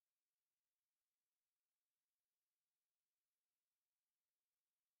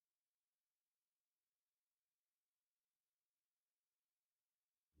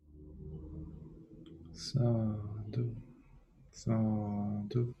Sadhu,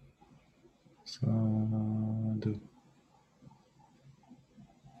 sadhu, sadhu.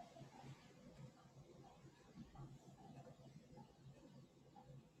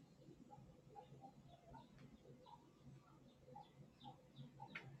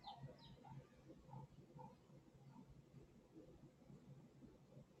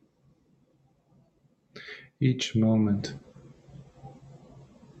 Each moment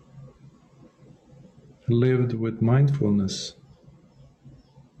lived with mindfulness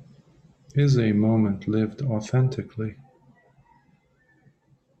is a moment lived authentically.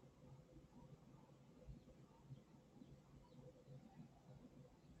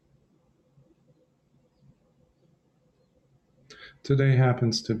 Today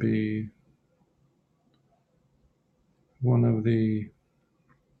happens to be one of the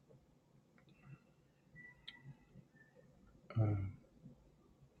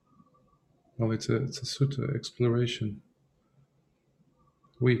it's a Sutta exploration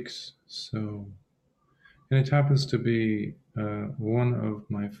weeks. So, and it happens to be one of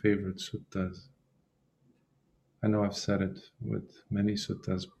my favorite suttas. I know I've said it with many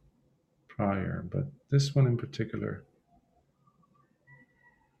suttas prior, but this one in particular,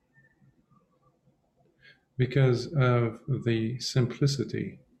 because of the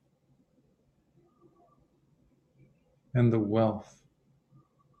simplicity and the wealth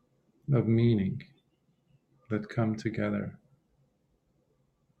of meaning that come together.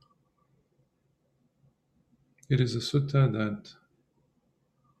 It is a sutta that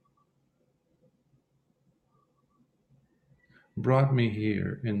brought me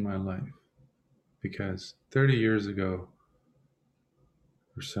here in my life, because 30 years ago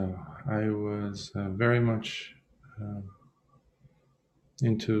or so, I was very much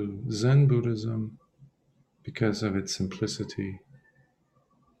into Zen Buddhism because of its simplicity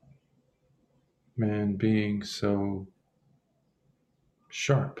and being so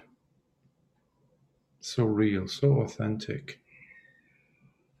sharp, so real, so authentic.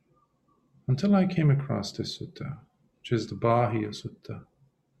 Until I came across this sutta, which is the Bāhiya Sutta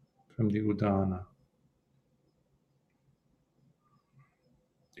from the Udāna.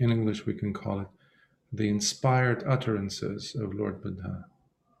 In English, we can call it the inspired utterances of Lord Buddha.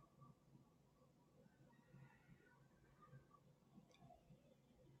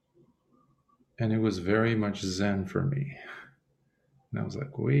 And it was very much Zen for me. And I was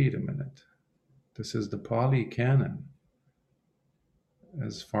like, wait a minute. This is the Pali canon,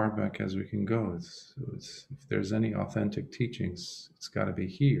 as far back as we can go. If there's any authentic teachings, it's got to be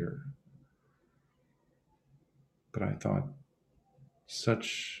here. But I thought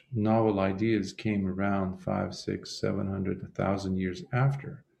such novel ideas came around 500, 600, 700, 1,000 years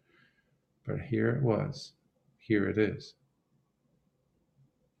after. But here it was. Here it is.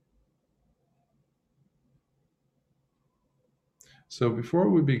 So before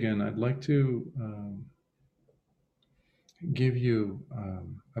we begin, I'd like to give you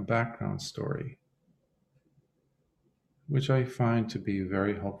a background story, which I find to be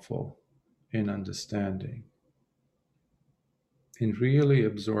very helpful in understanding, in really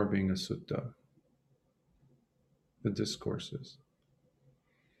absorbing a sutta, the discourses.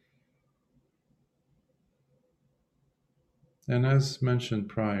 And as mentioned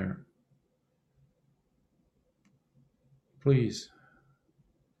prior, please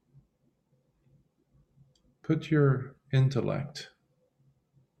put your intellect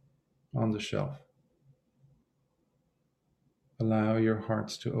on the shelf. Allow your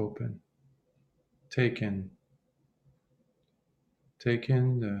hearts to open. Take in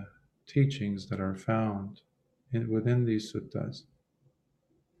the teachings that are found within these suttas.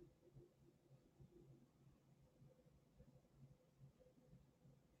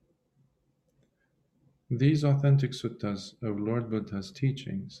 These authentic suttas of Lord Buddha's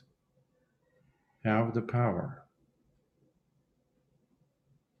teachings have the power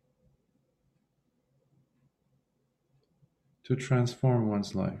to transform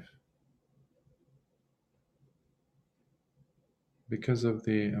one's life because of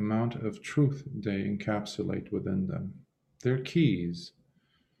the amount of truth they encapsulate within them. They're keys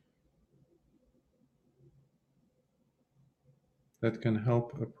that can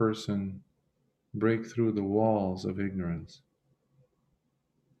help a person break through the walls of ignorance,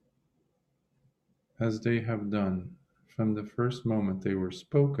 as they have done from the first moment they were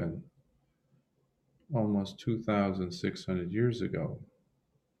spoken almost 2,600 years ago.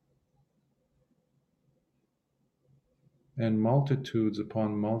 And multitudes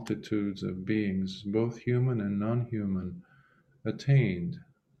upon multitudes of beings, both human and non-human, attained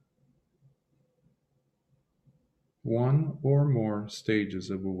one or more stages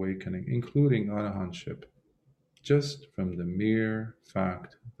of awakening, including arahantship, just from the mere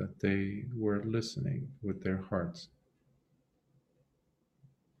fact that they were listening with their hearts.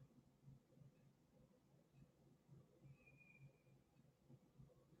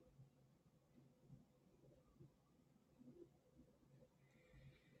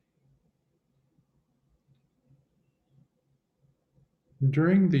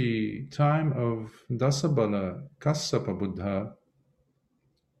 During the time of Dasabala Kassapa Buddha,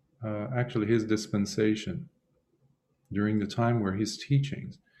 actually his dispensation, during the time where his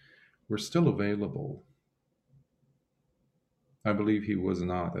teachings were still available. I believe he was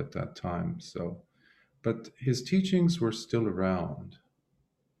not at that time, but his teachings were still around.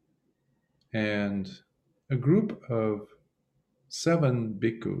 And a group of 7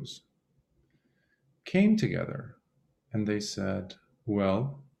 bhikkhus came together and they said,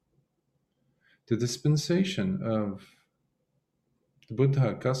 well, the dispensation of the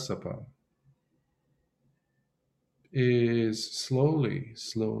Buddha Kassapa is slowly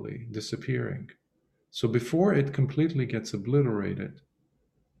disappearing. So before it completely gets obliterated,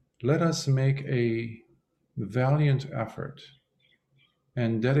 let us make a valiant effort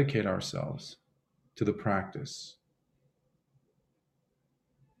and dedicate ourselves to the practice.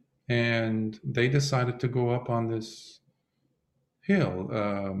 And they decided to go up on this hill,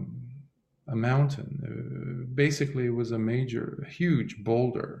 a mountain. Basically, it was a huge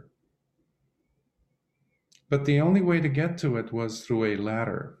boulder. But the only way to get to it was through a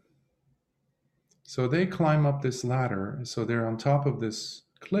ladder. So they climb up this ladder, so they're on top of this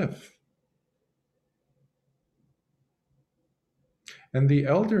cliff. And the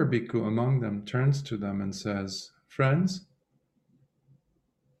elder bhikkhu among them turns to them and says, friends,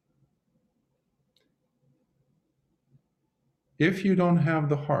 if you don't have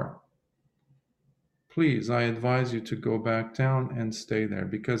the heart, please, I advise you to go back down and stay there,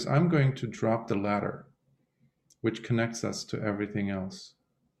 because I'm going to drop the ladder, which connects us to everything else,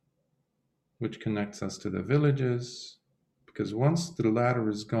 which connects us to the villages, because once the ladder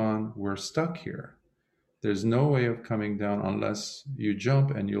is gone, we're stuck here. There's no way of coming down unless you jump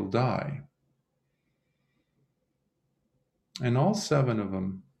and you'll die. And all 7 of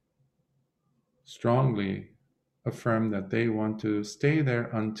them strongly affirm that they want to stay there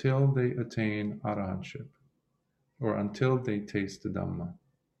until they attain arahantship, or until they taste the Dhamma,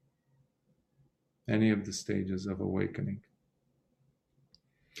 any of the stages of awakening.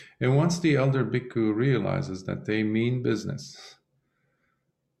 And once the elder bhikkhu realizes that they mean business,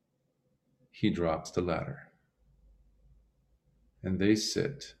 he drops the ladder. And they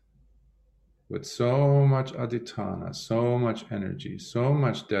sit with so much adhitthana, so much energy, so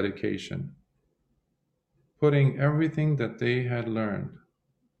much dedication, putting everything that they had learned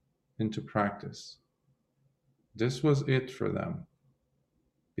into practice. This was it for them,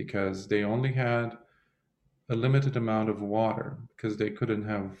 because they only had a limited amount of water, because they couldn't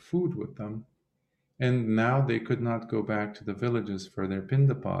have food with them. And now they could not go back to the villages for their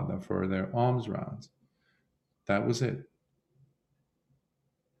pindapada, for their alms rounds. That was it.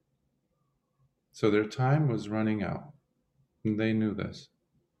 So their time was running out, and they knew this.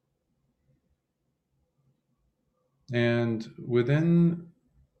 And within,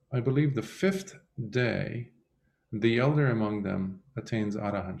 I believe, the 5th day, the elder among them attains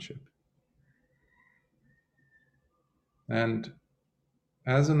arahantship. And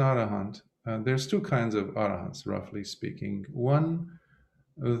as an arahant, there's 2 kinds of arahants, roughly speaking. One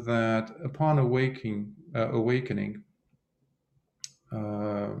that upon awakening,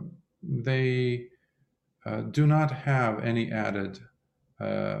 they do not have any added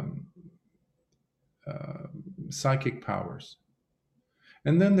psychic powers.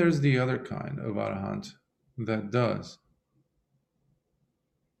 And then there's the other kind of arahant that does.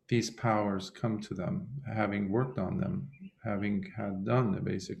 These powers come to them, having worked on them, having had done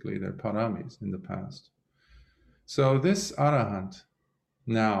basically their paramis in the past. So this arahant,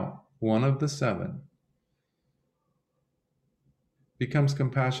 now one of the 7, becomes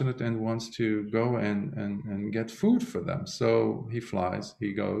compassionate and wants to go and get food for them. So he flies,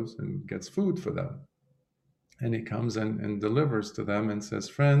 he goes and gets food for them. And he comes and delivers to them and says,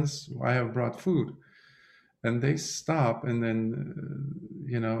 friends, I have brought food. And they stop and then,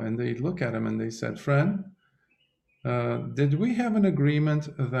 and they look at him and they said, friend, did we have an agreement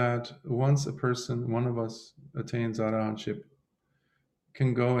that once one of us attains arahantship,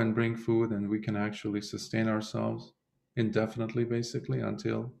 can go and bring food and we can actually sustain ourselves indefinitely, basically,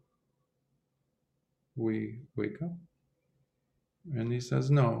 until we wake up? And he says,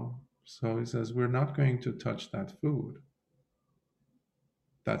 no. So he says, we're not going to touch that food.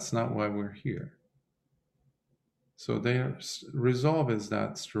 That's not why we're here. So their resolve is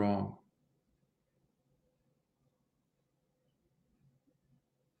that strong.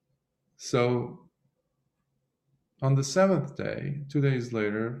 So on the seventh day, 2 days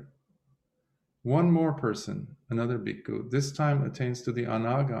later, one more person, another bhikkhu, this time attains to the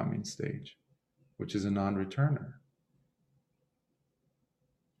anagami stage, which is a non-returner.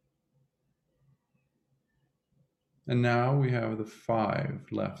 And now we have the 5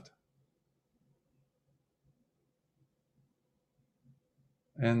 left.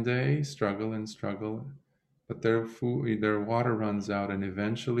 And they struggle and struggle, but their food, their water runs out, and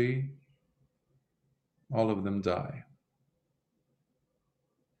eventually all of them die,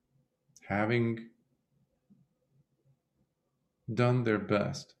 having done their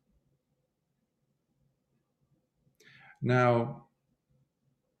best. Now,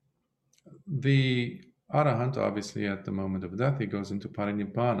 the Arahant, obviously, at the moment of death, he goes into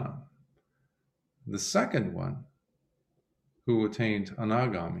Parinibbana. The second one, who attained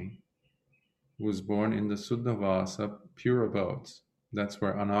Anagami, was born in the Suddhavasa pure abodes. That's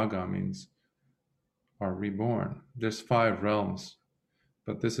where Anagamis are reborn. There's 5 realms,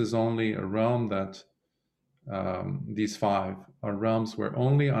 but this is only a realm that these 5 are realms where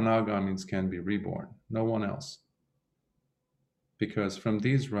only Anagamis can be reborn, no one else. Because from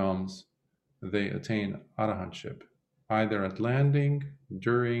these realms, they attain arahantship, either at landing,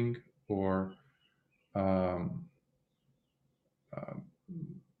 during, or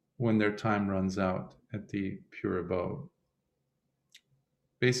when their time runs out at the pure abode.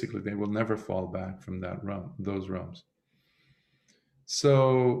 Basically, they will never fall back from that realm, those realms.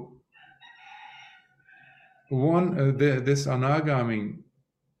 So this Anagami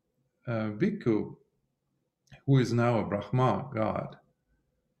bhikkhu, who is now a Brahma god,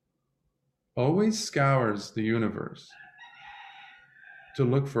 always scours the universe to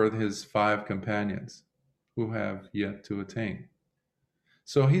look for his 5 companions who have yet to attain.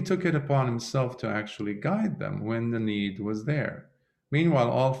 So he took it upon himself to actually guide them when the need was there. Meanwhile,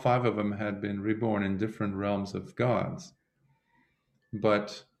 all 5 of them had been reborn in different realms of gods,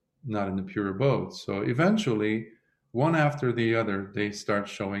 but not in the pure abode. So eventually, one after the other, they start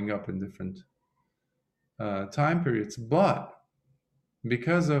showing up in different time periods. But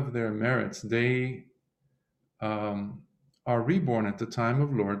because of their merits, they are reborn at the time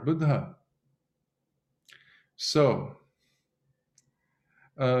of Lord Buddha. So,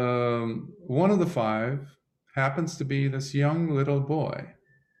 one of the 5 happens to be this young little boy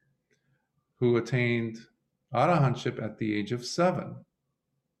who attained arahantship at the age of 7.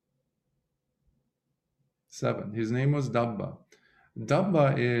 His name was Dabba.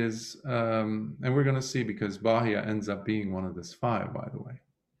 Dabba is, and we're going to see, because Bāhiya ends up being one of this 5, by the way,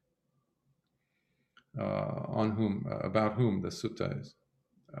 about whom the Sutta is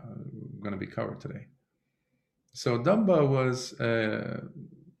going to be covered today. So Dabba was,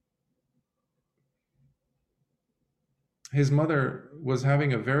 his mother was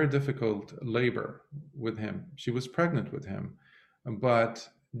having a very difficult labor with him. She was pregnant with him, but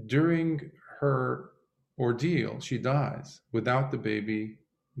during her ordeal, she dies without the baby,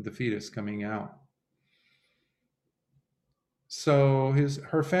 the fetus, coming out. So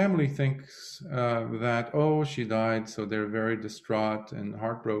her family thinks that, oh, she died, so they're very distraught and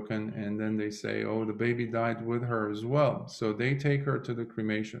heartbroken, and then they say, oh, the baby died with her as well. So they take her to the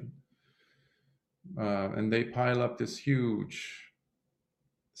cremation, and they pile up this huge,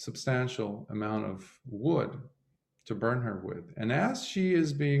 substantial amount of wood to burn her with. And as she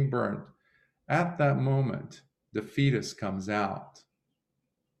is being burnt, at that moment, the fetus comes out.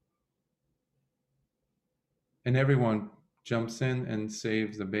 And everyone jumps in and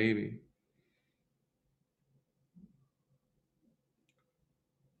saves the baby.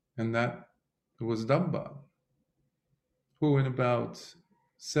 And that was Dabba, who in about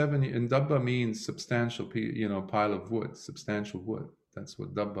 70, and Dabba means substantial, pile of wood, substantial wood. That's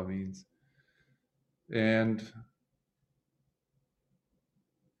what Dabba means. And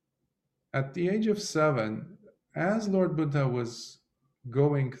at the age of 7, as Lord Buddha was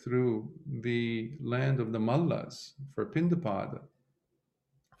going through the land of the Mallas for Pindapada,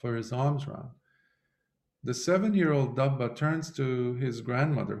 for his alms round, the 7-year-old Dabba turns to his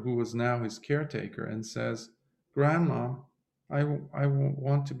grandmother, who was now his caretaker, and says, "Grandma, I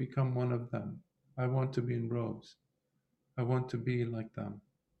want to become one of them. I want to be in robes. I want to be like them."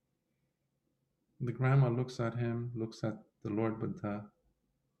 The grandma looks at him, looks at the Lord Buddha,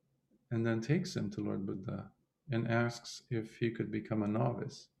 and then takes him to Lord Buddha and asks if he could become a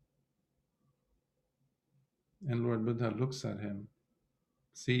novice. And Lord Buddha looks at him,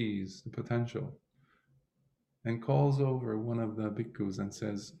 sees the potential, and calls over one of the bhikkhus and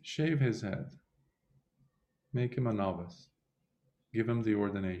says, "Shave his head." Make him a novice. Give him the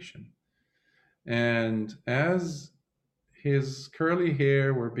ordination. And as his curly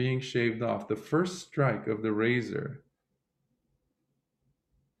hair were being shaved off, the first strike of the razor,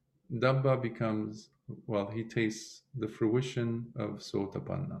 Dabba becomes, well, he tastes the fruition of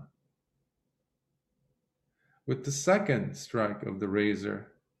Sotapanna. With the second strike of the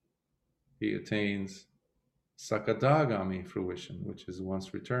razor, he attains Sakadagami fruition, which is once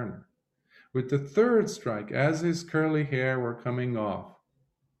returner. With the third strike, as his curly hair were coming off,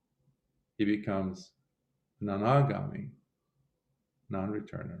 he becomes an Anagami,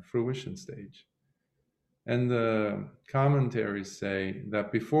 non-returner, fruition stage. And the commentaries say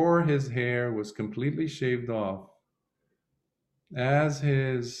that before his hair was completely shaved off, as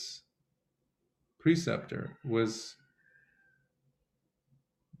his preceptor was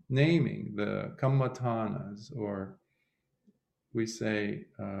naming the kammatanas, or we say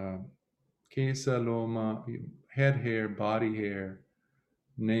kesa loma, head hair, body hair,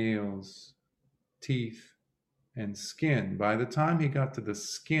 nails, teeth, and skin. By the time he got to the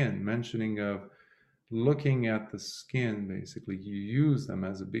skin, mentioning of looking at the skin, basically, you use them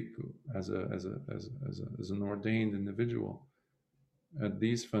as a bhikkhu, as an ordained individual, at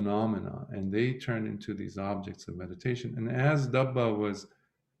these phenomena, and they turn into these objects of meditation. And as Dabba was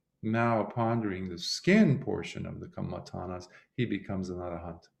now pondering the skin portion of the kammatanas, he becomes an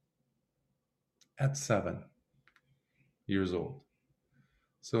arahant at 7 years old.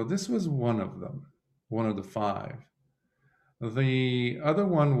 So this was one of them, one of the 5. The other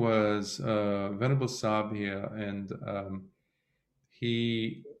one was Venerable Bāhiya, and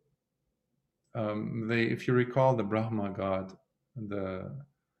if you recall, the Brahma god,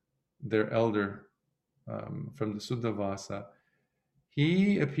 their elder from the Suddhavasa,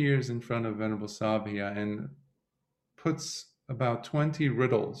 he appears in front of Venerable Bāhiya and puts about 20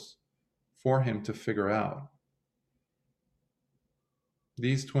 riddles for him to figure out.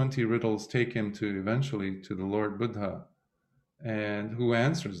 These 20 riddles take him eventually to the Lord Buddha, and who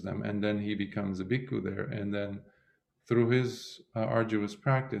answers them, and then he becomes a bhikkhu there, and then through his arduous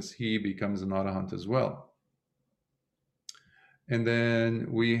practice, he becomes an arahant as well. And then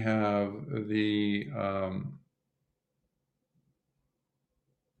we have the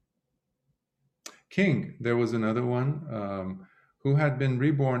king. There was another one who had been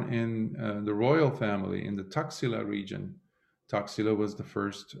reborn in the royal family in the Taxila region. Taxila was the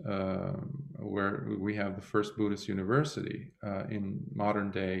first, where we have the first Buddhist university in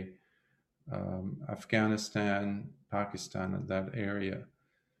modern day Afghanistan, Pakistan, that area.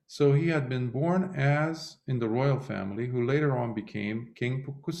 So he had been born as in the royal family, who later on became King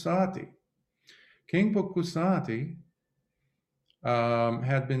Pukkusati. King Pukkusati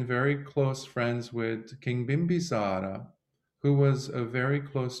had been very close friends with King Bimbisara, who was a very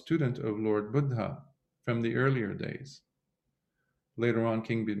close student of Lord Buddha from the earlier days. Later on,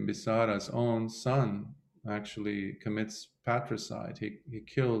 King Bimbisara's own son actually commits patricide. He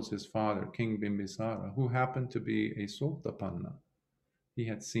kills his father, King Bimbisara, who happened to be a Sotapanna. He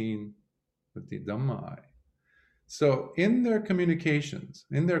had seen with the Dhamma eye. So in their communications,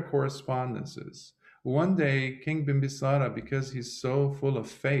 in their correspondences, one day King Bimbisara, because he's so full of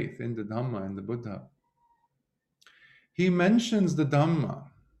faith in the Dhamma and the Buddha, he mentions the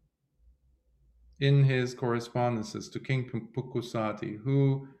Dhamma in his correspondences to King Pukkusati,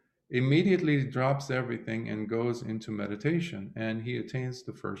 who immediately drops everything and goes into meditation, and he attains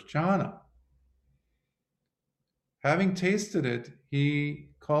the first jhana. Having tasted it, he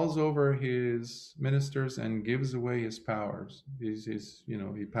calls over his ministers and gives away his powers.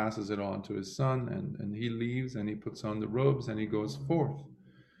 He passes it on to his son, and he leaves, and he puts on the robes, and he goes forth.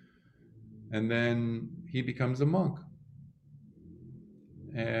 And then he becomes a monk.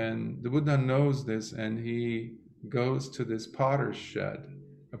 And the Buddha knows this, and he goes to this potter's shed,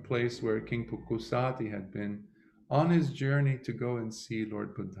 a place where King Pukkusati had been on his journey to go and see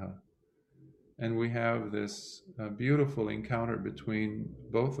Lord Buddha. And we have this beautiful encounter between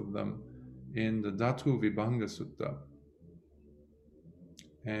both of them in the Dhatu Vibhanga Sutta.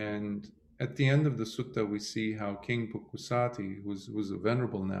 And at the end of the sutta, we see how King Pukkusati, who's a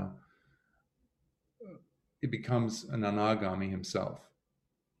venerable now, he becomes an anagami himself.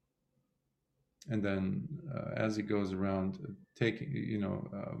 And then as he goes around taking,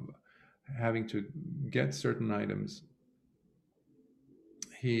 having to get certain items,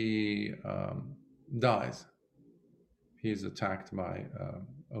 he dies. He is attacked by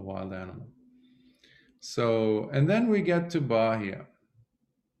a wild animal. So, and then we get to Bāhiya.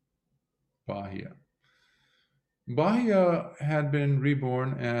 Bāhiya had been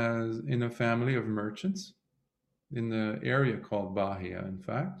reborn as in a family of merchants in the area called Bāhiya, in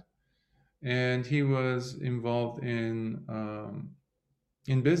fact. and he was involved in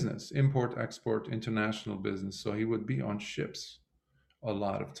business, import, export, international business. So he would be on ships a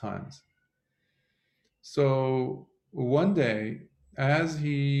lot of times. So one day, as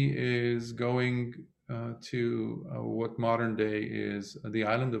he is going to what modern day is the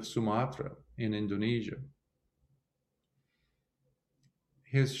island of Sumatra in Indonesia,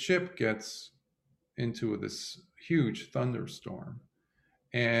 his ship gets into this huge thunderstorm,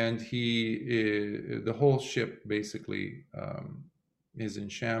 and the whole ship basically is in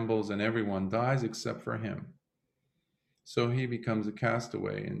shambles, and everyone dies except for him. So he becomes a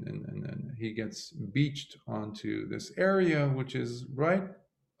castaway, and he gets beached onto this area, which is right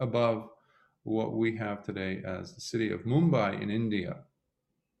above what we have today as the city of Mumbai in India,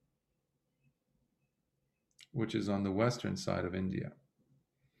 which is on the western side of India.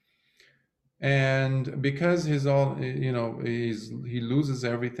 And because he loses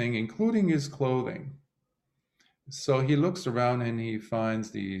everything, including his clothing. So he looks around and he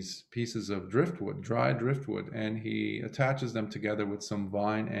finds these pieces of driftwood, dry driftwood, and he attaches them together with some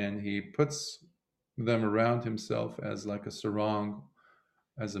vine, and he puts them around himself as like a sarong,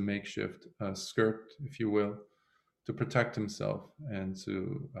 as a makeshift skirt, if you will, to protect himself and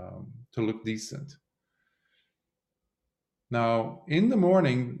to look decent. Now, in the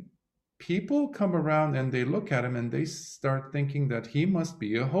morning, people come around and they look at him and they start thinking that he must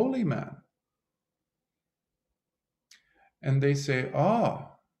be a holy man. And they say, "Oh,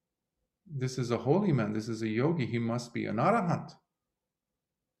 this is a holy man, this is a yogi, he must be an arahant,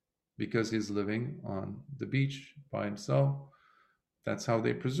 because he's living on the beach by himself." That's how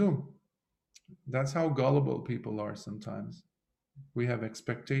they presume. That's how gullible people are sometimes. We have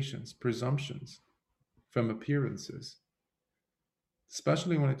expectations, presumptions from appearances,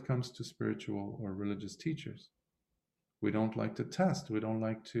 especially when it comes to spiritual or religious teachers. We don't like to test, we don't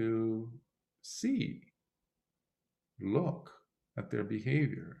like to see, look at their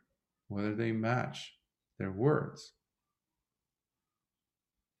behavior, whether they match their words.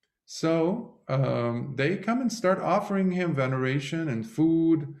 So they come and start offering him veneration and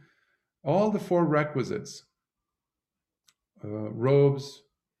food, all the four requisites: robes,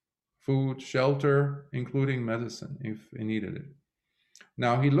 food, shelter, including medicine if he needed it.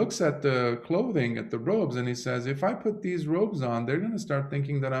 Now he looks at the clothing, at the robes, and he says, if I put these robes on, they're going to start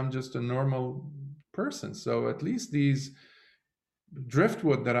thinking that I'm just a normal person. So at least these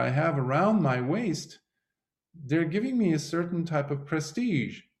driftwood that I have around my waist, they're giving me a certain type of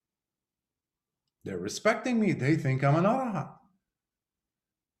prestige. They're respecting me. They think I'm an arahant.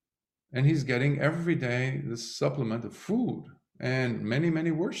 And he's getting every day this supplement of food and many,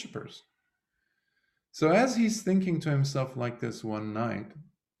 many worshippers. So as he's thinking to himself like this one night,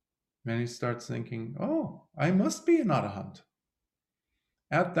 and he starts thinking, oh, I must be an arahant.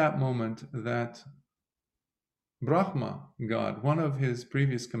 At that moment, that Brahma god, one of his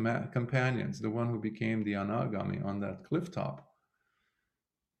previous companions, the one who became the Anagami on that cliff top,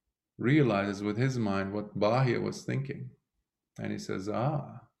 realizes with his mind what Bāhiya was thinking. And he says,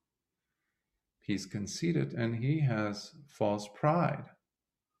 he's conceited and he has false pride.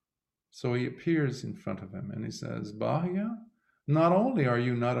 So he appears in front of him and he says, Bāhiya, not only are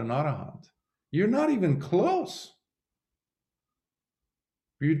you not an arahant, you're not even close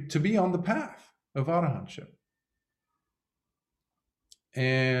to be on the path of arahantship.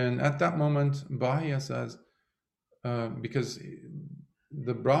 And at that moment, Bāhiya says, because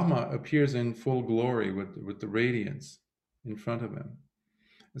the Brahma appears in full glory with the radiance in front of him.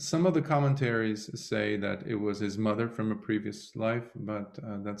 Some of the commentaries say that it was his mother from a previous life, but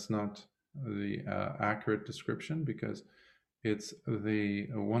that's not the accurate description, because it's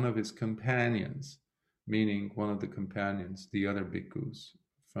one of his companions, meaning one of the companions, the other bhikkhus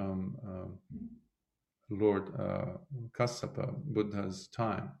from Lord Kassapa, Buddha's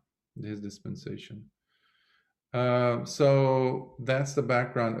time, his dispensation. So that's the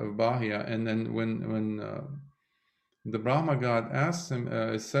background of Bāhiya. And then when the Brahma god asks him,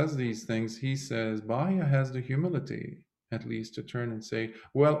 says these things, he says, Bāhiya has the humility, at least, to turn and say,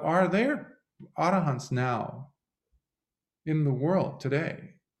 well, are there arahants now in the world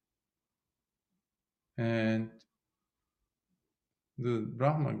today? And the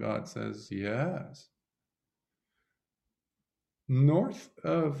Brahma god says, yes. North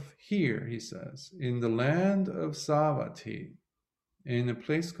of here, he says, in the land of Savatthi, in a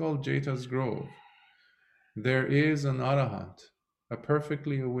place called Jeta's Grove, there is an arahant, a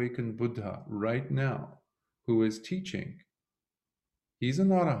perfectly awakened Buddha right now, who is teaching. He's an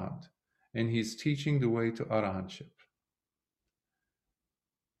arahant, and he's teaching the way to arahantship.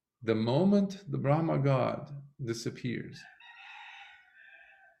 The moment the Brahma god disappears,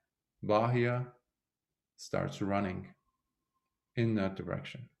 Bāhiya starts running in that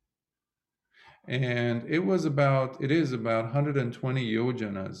direction. And it is about 120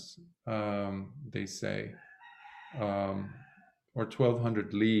 yojanas, they say, or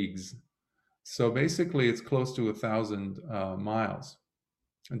 1,200 leagues. So basically, it's close to 1,000 miles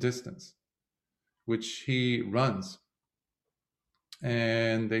distance, which he runs.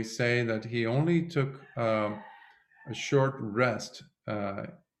 And they say that he only took a short rest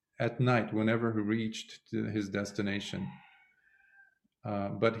at night whenever he reached his destination.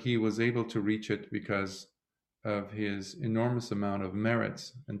 But he was able to reach it because of his enormous amount of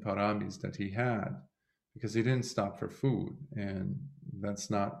merits and paramis that he had, because he didn't stop for food, and that's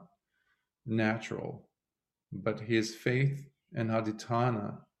not natural. But his faith and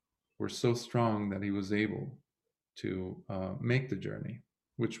adhitthana were so strong that he was able to make the journey,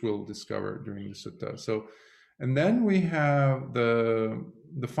 which we'll discover during the sutta. So, and then we have the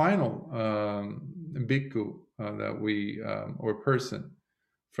final bhikkhu that we or person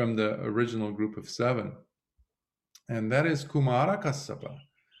from the original group of 7, and that is Kumara Kassapa,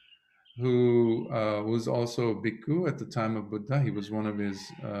 who was also a bhikkhu at the time of Buddha. He was one of his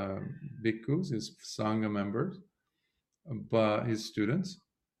bhikkhus, his sangha members, but his students.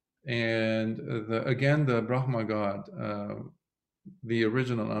 And again, the Brahma god, the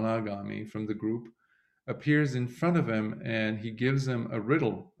original Anagami from the group, appears in front of him, and he gives him a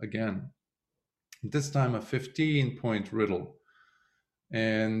riddle again, this time a 15-point riddle.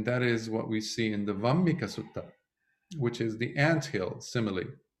 And that is what we see in the Vammika Sutta, which is the anthill simile,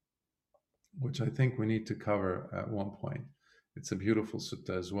 which I think we need to cover at one point. It's a beautiful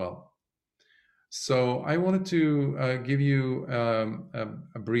sutta as well. So I wanted to give you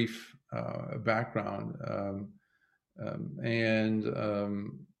a brief background.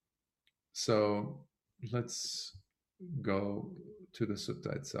 So let's go to the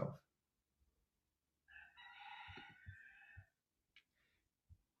sutta itself.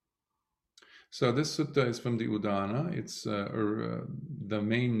 So this sutta is from the Udāna. It's the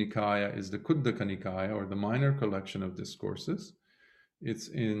main Nikaya is the Khuddaka Nikaya, or the minor collection of discourses. It's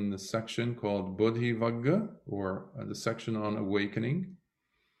in the section called Bodhivagga, or the section on awakening.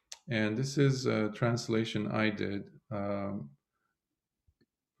 And this is a translation I did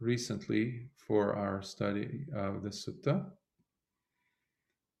recently for our study of the sutta.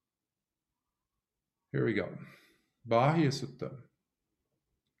 Here we go. Bāhiya Sutta.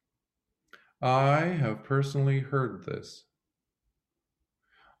 I have personally heard this.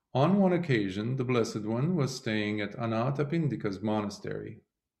 On one occasion, the Blessed One was staying at Anathapindika's monastery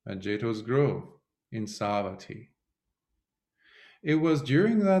at Jeto's Grove in Savatthi. It was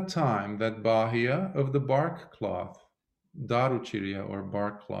during that time that Bāhiya of the bark cloth, Daruchirya, or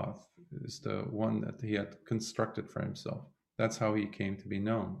bark cloth, is the one that he had constructed for himself. That's how he came to be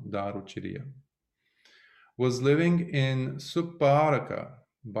known, Daruchirya, was living in Supparaka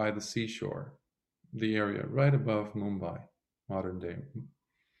by the seashore, the area right above Mumbai, modern day.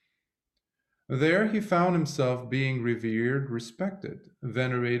 There he found himself being revered, respected,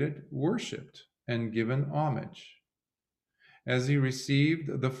 venerated, worshipped, and given homage, as he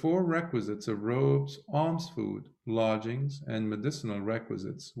received the 4 requisites of robes, alms food, lodgings, and medicinal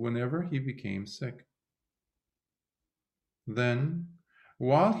requisites whenever he became sick. Then,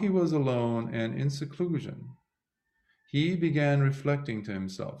 while he was alone and in seclusion, he began reflecting to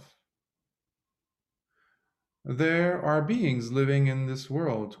himself, there are beings living in this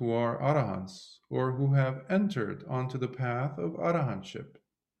world who are arahants, or who have entered onto the path of arahantship.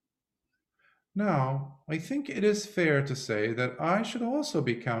 Now, I think it is fair to say that I should also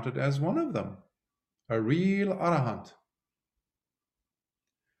be counted as one of them, a real arahant.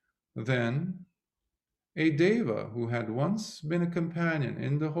 Then, a deva who had once been a companion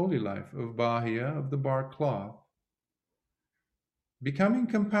in the holy life of Bāhiya of the bark cloth, becoming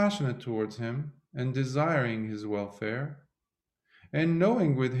compassionate towards him and desiring his welfare, and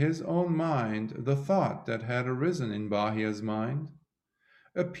knowing with his own mind the thought that had arisen in Bāhiya's mind,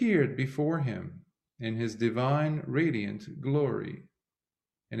 appeared before him in his divine radiant glory,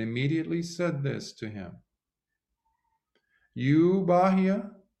 and immediately said this to him: You,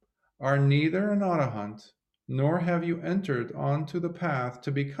 Bāhiya, are neither an arahant, nor have you entered onto the path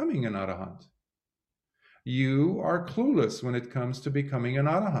to becoming an arahant. You are clueless when it comes to becoming an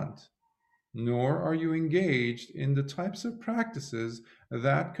arahant, nor are you engaged in the types of practices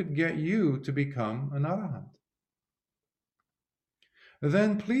that could get you to become an arahant.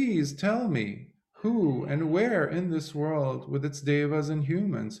 Then please tell me who and where in this world, with its devas and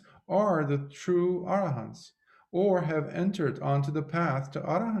humans, are the true arahants, or have entered onto the path to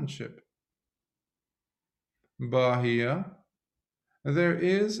arahantship. Bāhiya, There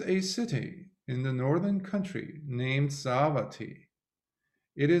is a city in the northern country named Savatthi.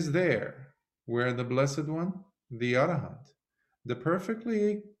 It is there where the Blessed One, the Arahant, the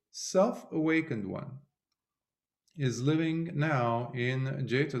perfectly self-awakened one, is living now in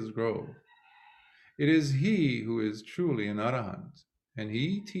Jeta's grove. It is he who is truly an Arahant, and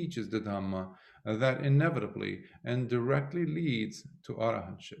he teaches the Dhamma that inevitably and directly leads to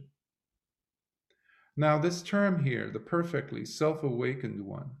Arahantship. Now, this term here, the perfectly self-awakened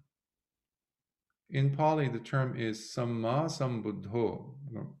one, in Pali the term is Samma Sambuddho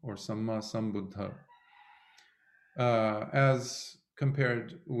or Samma Sambuddha, as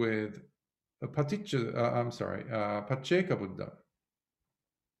compared with Pacceka Buddha.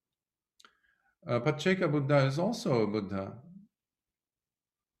 Pacceka Buddha is also a Buddha,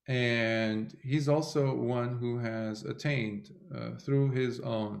 and he's also one who has attained through his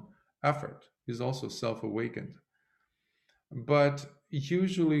own effort. He's also self-awakened. But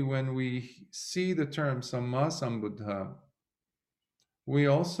usually when we see the term Samma Sambuddha, we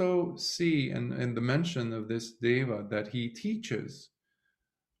also see in the mention of this Deva that he teaches.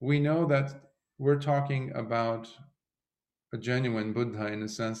 We know that we're talking about a genuine Buddha in the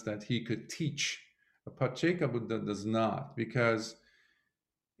sense that he could teach. A Pacceka Buddha does not, because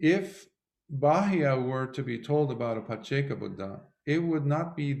if Bāhiya were to be told about a Pacceka Buddha, it would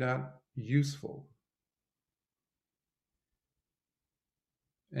not be that useful.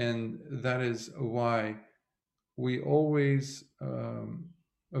 And that is why we always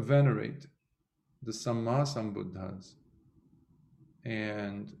venerate the Samma Sambuddhas.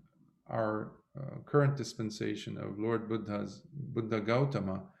 And our current dispensation of Lord Buddha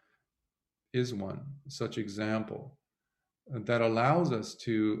Gautama is one such example that allows us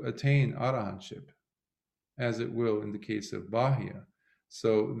to attain arahantship, as it will in the case of Bāhiya.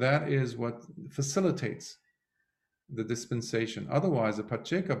 So that is what facilitates the dispensation. Otherwise, a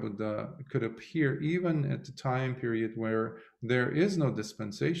Pacceka Buddha could appear even at the time period where there is no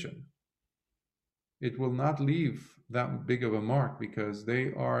dispensation. It will not leave that big of a mark, because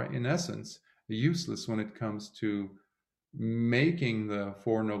they are, in essence, useless when it comes to making the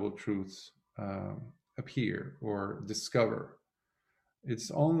Four Noble Truths appear or discover.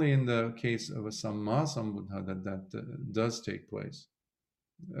 It's only in the case of a Samma Sambuddha that does take place.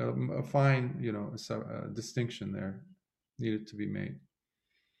 A fine, distinction there needed to be made.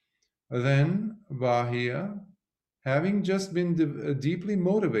 Then Bāhiya, having just been deeply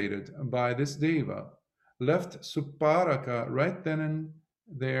motivated by this Deva, left Supparaka right then and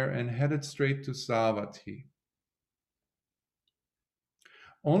there and headed straight to Savatthi,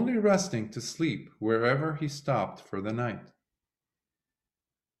 only resting to sleep wherever he stopped for the night.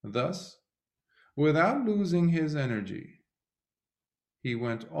 Thus, without losing his energy, he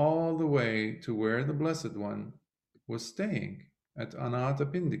went all the way to where the Blessed One was staying at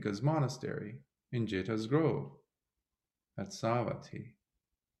Anathapindika's monastery in Jeta's grove at Savatthi.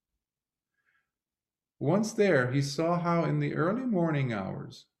 Once there, he saw how in the early morning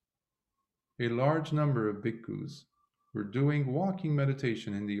hours a large number of bhikkhus were doing walking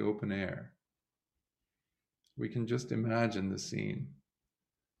meditation in the open air. We can just imagine the scene.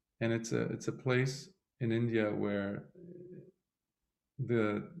 And it's a place in India where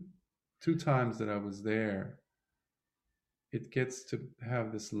the 2 times that I was there, it gets to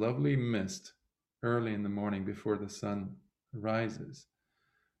have this lovely mist early in the morning before the sun rises.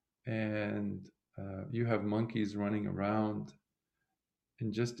 And you have monkeys running around.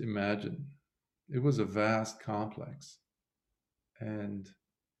 And just imagine, it was a vast complex. And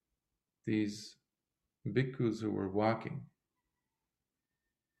these bhikkhus who were walking,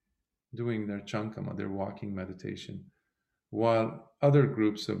 doing their chankama, their walking meditation, while other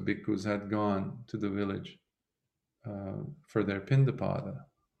groups of bhikkhus had gone to the village for their pindapada.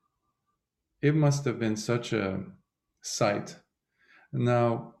 It must have been such a sight.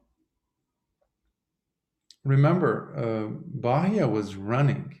 Now, remember, Bāhiya was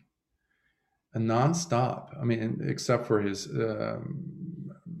running non-stop. I mean, except for his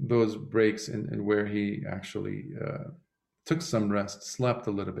those breaks in where he actually took some rest, slept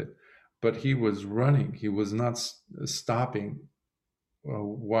a little bit, but he was running. He was not stopping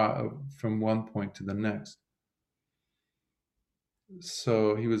from one point to the next.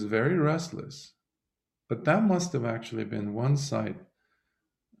 So he was very restless. But that must have actually been one sight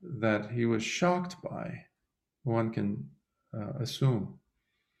that he was shocked by, one can assume.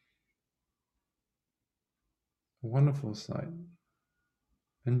 A wonderful sight.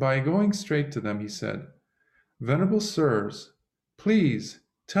 And by going straight to them, he said, "Venerable sirs, please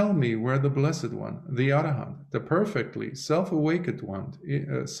tell me where the Blessed One, the Arahant, the perfectly self-awakened one,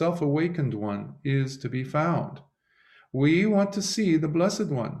 is to be found. We want to see the Blessed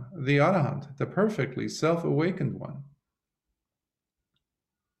One, the Arahant, the perfectly self-awakened one.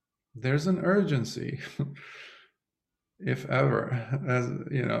 There's an urgency, if ever, as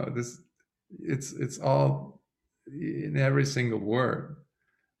you know, it's all in every single word,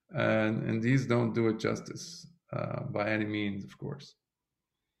 and these don't do it justice by any means, of course.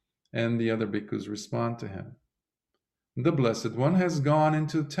 And the other bhikkhus respond to him. The Blessed One has gone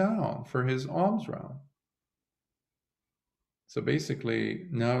into town for his alms round. So basically,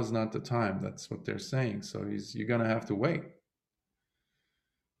 now is not the time. That's what they're saying. So you're going to have to wait.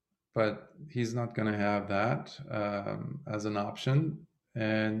 But he's not going to have that as an option.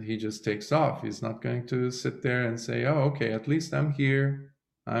 And he just takes off. He's not going to sit there and say, oh, okay, at least I'm here.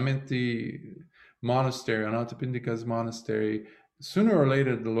 I'm at the monastery, Anathapindika's monastery. Sooner or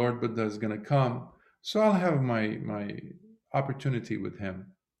later, the Lord Buddha is going to come. So I'll have my opportunity with him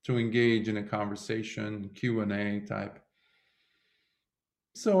to engage in a conversation, Q&A type.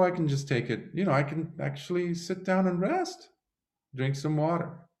 So I can just take it, I can actually sit down and rest, drink some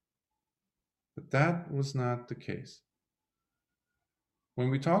water. But that was not the case. When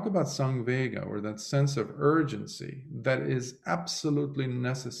we talk about Samvega, or that sense of urgency that is absolutely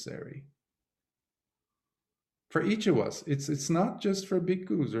necessary for each of us, it's not just for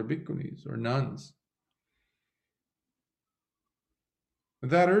bhikkhus or bhikkhunis or nuns.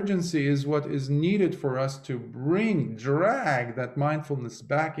 That urgency is what is needed for us to drag that mindfulness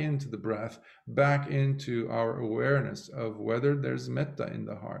back into the breath, back into our awareness of whether there's metta in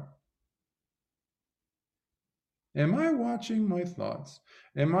the heart. Am I watching my thoughts?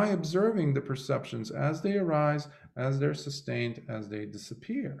 Am I observing the perceptions as they arise, as they're sustained, as they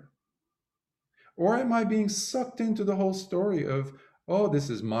disappear? Or am I being sucked into the whole story of, oh,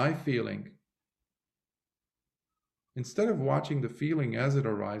 this is my feeling? Instead of watching the feeling as it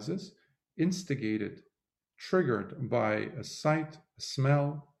arises, instigated, triggered by a sight, a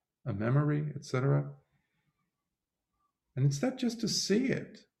smell, a memory, etc. And instead just to see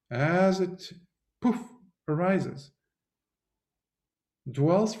it as it, poof, arises,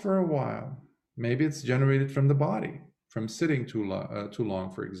 dwells for a while. Maybe it's generated from the body, from sitting too long,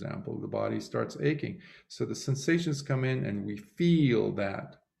 for example. The body starts aching. So the sensations come in and we feel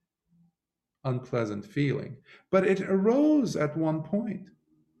that unpleasant feeling. But it arose at one point.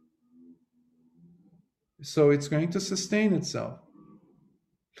 So it's going to sustain itself.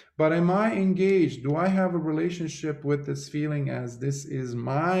 But am I engaged? Do I have a relationship with this feeling as this is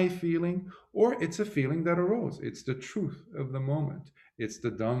my feeling? Or it's a feeling that arose. It's the truth of the moment. It's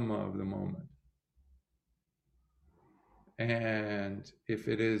the Dhamma of the moment. And if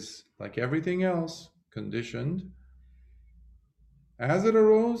it is, like everything else, conditioned, as it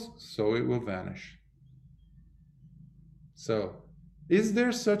arose, so it will vanish. So, is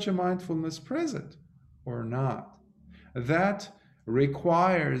there such a mindfulness present or not? That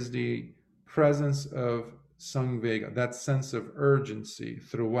requires the presence of Samvega, that sense of urgency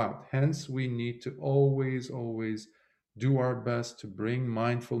throughout. Hence, we need to always do our best to bring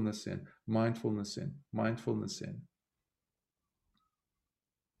mindfulness in, mindfulness in, mindfulness in.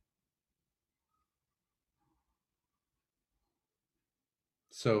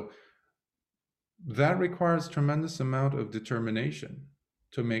 So that requires tremendous amount of determination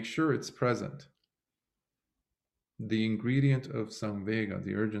to make sure it's present. The ingredient of Samvega,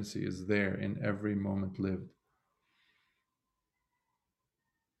 the urgency, is there in every moment lived.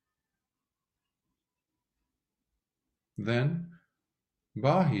 Then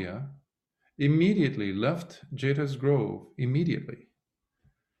Bāhiya immediately left Jeta's grove, immediately.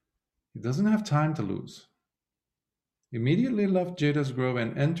 He doesn't have time to lose. Immediately left Jeta's grove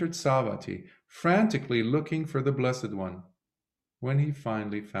and entered Savatthi, frantically looking for the Blessed One, when he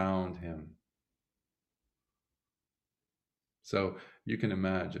finally found him. So you can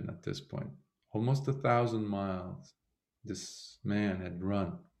imagine at this point, almost 1,000 miles this man had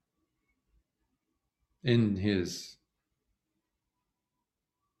run in his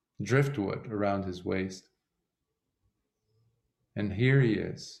driftwood around his waist. And here he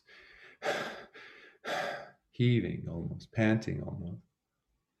is, heaving almost, panting almost.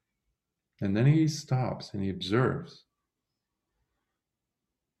 And then he stops and he observes.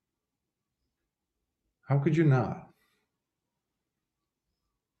 How could you not?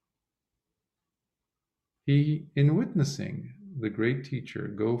 He, in witnessing the great teacher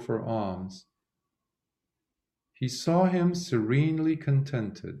go for alms, he saw him serenely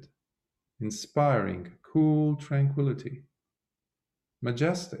contented, inspiring cool tranquility,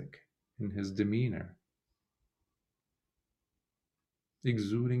 majestic in his demeanor,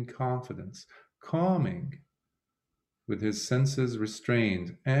 exuding confidence, calming, with his senses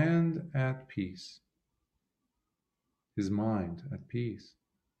restrained and at peace. his mind at peace,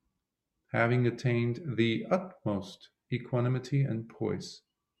 having attained the utmost equanimity and poise,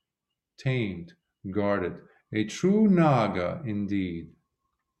 tamed, guarded, a true Naga indeed.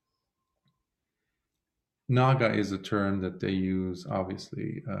 Naga is a term that they use,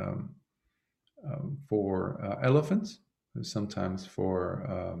 obviously, for elephants, sometimes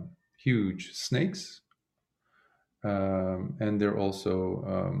for huge snakes, and they're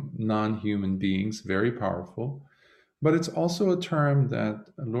also non-human beings, very powerful. But it's also a term that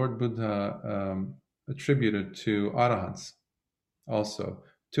Lord Buddha attributed to arahants, also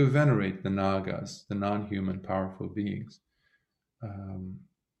to venerate the nagas, the non-human powerful beings, um,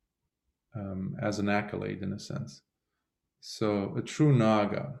 as an accolade in a sense. So a true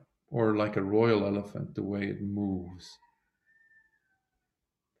naga, or like a royal elephant, the way it moves,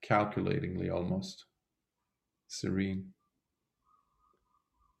 calculatingly almost, serene.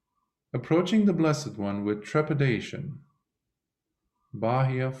 Approaching the Blessed One with trepidation,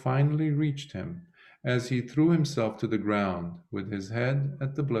 Bāhiya finally reached him as he threw himself to the ground with his head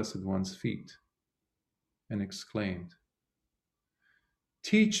at the Blessed One's feet and exclaimed,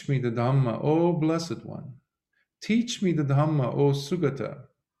 "Teach me the Dhamma, O Blessed One! Teach me the Dhamma, O Sugata!"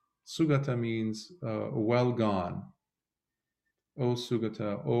 Sugata means well gone. O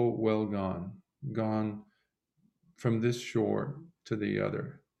Sugata, O well gone, gone from this shore to the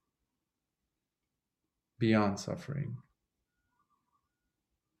other, beyond suffering.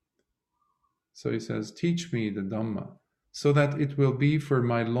 So he says, teach me the Dhamma, so that it will be for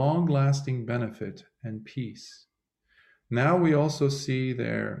my long-lasting benefit and peace. Now we also see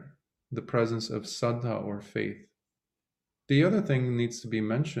there the presence of Saddha or faith. The other thing needs to be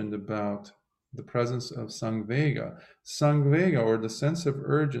mentioned about the presence of Sangvega. Sangvega, or the sense of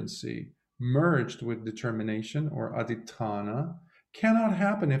urgency, merged with determination or aditana, cannot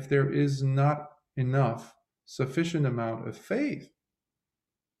happen if there is not enough, sufficient amount of faith.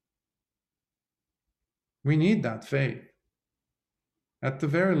 We need that faith. At the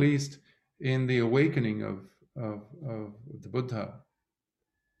very least, in the awakening of the Buddha,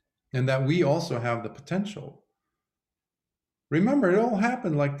 and that we also have the potential. Remember, it all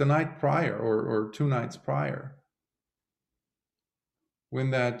happened like the night prior or 2 nights prior, when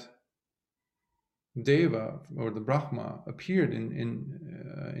that Deva or the Brahma appeared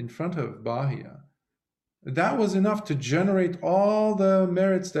in front of Bāhiya. That was enough to generate all the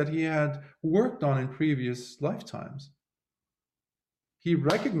merits that he had worked on in previous lifetimes. He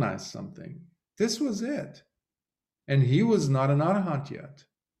recognized something. This was it. And he was not an arahant yet.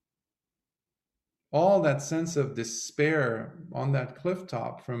 All that sense of despair on that cliff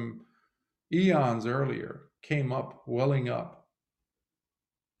top from eons earlier came up, welling up.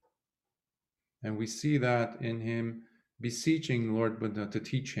 And we see that in him beseeching Lord Buddha to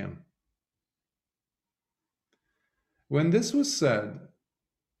teach him. When this was said,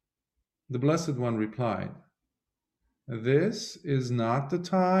 the Blessed One replied, "This is not the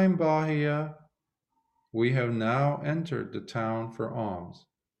time, Bāhiya. We have now entered the town for alms."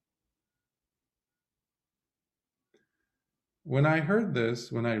 When I read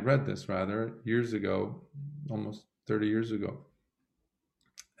this years ago, almost 30 years ago,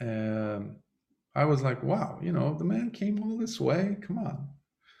 I was like, wow, the man came all this way. Come on.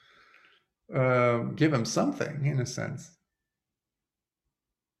 Give him something, in a sense.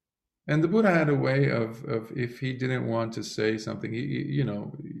 And the Buddha had a way of if he didn't want to say something,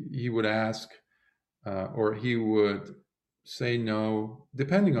 he would ask, or he would say no,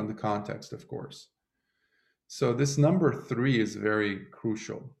 depending on the context, of course. So this number 3 is very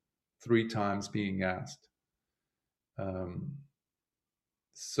crucial, 3 times being asked.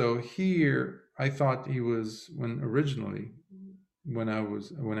 So here, I thought he was, when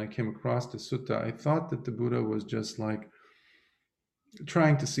I came across the sutta, I thought that the Buddha was just like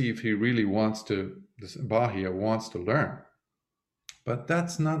trying to see if he really this Bāhiya wants to learn. But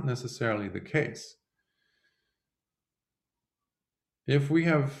that's not necessarily the case. If we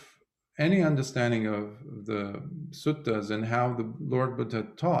have any understanding of the suttas and how the Lord Buddha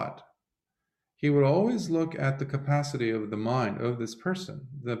taught, he would always look at the capacity of the mind of this person,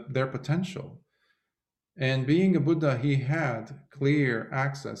 their potential. And being a Buddha, he had clear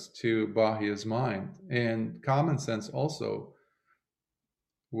access to Bāhiya's mind. And common sense also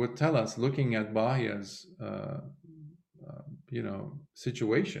would tell us, looking at Bāhiya's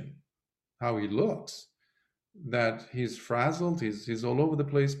situation, how he looks, that he's frazzled, he's all over the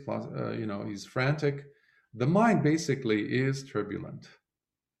place, plus, he's frantic. The mind basically is turbulent.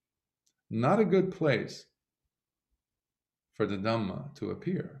 Not a good place for the Dhamma to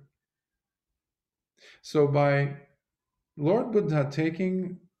appear. So by Lord Buddha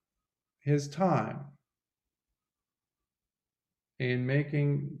taking his time in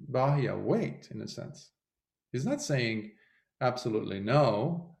making Bāhiya wait, in a sense. He's not saying absolutely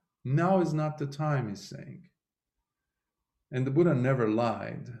no. Now is not the time, he's saying. And the Buddha never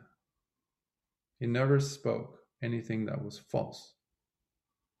lied. He never spoke anything that was false.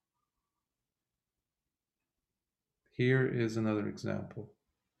 Here is another example.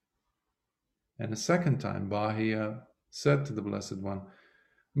 And a second time, Bāhiya said to the Blessed One,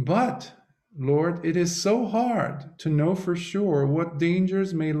 "But, Lord, it is so hard to know for sure what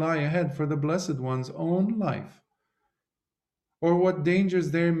dangers may lie ahead for the Blessed One's own life, or what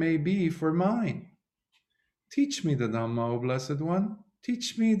dangers there may be for mine. Teach me the Dhamma, O Blessed One.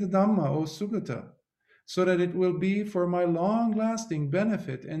 Teach me the Dhamma, O Sugata, so that it will be for my long-lasting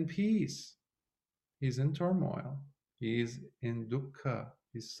benefit and peace." He's in turmoil. He's in dukkha.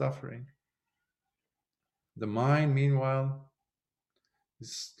 He's suffering. The mind, meanwhile,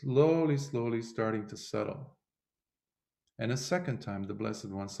 is slowly starting to settle. And a second time, the Blessed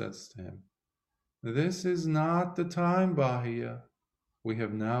One says to him, "This is not the time, Bāhiya. We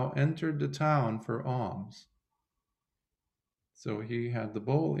have now entered the town for alms." So he had the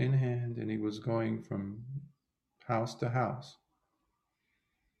bowl in hand and he was going from house to house.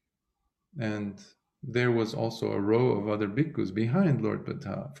 And there was also a row of other bhikkhus behind Lord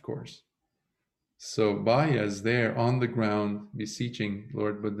Buddha, of course. So Bāhiya is there on the ground beseeching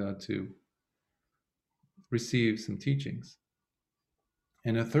Lord Buddha to receive some teachings.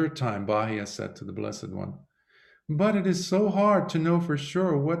 And a third time, Bāhiya said to the Blessed One, "But it is so hard to know for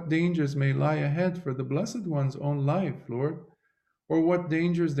sure what dangers may lie ahead for the Blessed One's own life, Lord, or what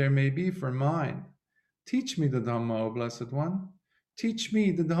dangers there may be for mine. Teach me the Dhamma, O Blessed One. Teach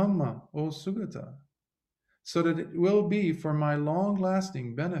me the Dhamma, O Sugata, so that it will be for my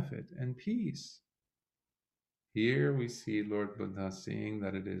long-lasting benefit and peace." Here we see Lord Buddha seeing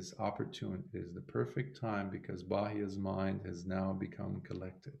that it is opportune, it is the perfect time, because Bāhiya's mind has now become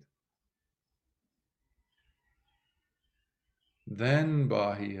collected. "Then,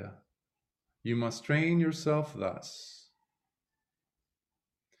 Bāhiya, you must train yourself thus.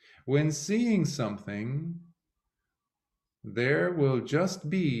 When seeing something, there will just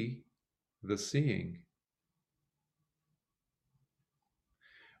be the seeing.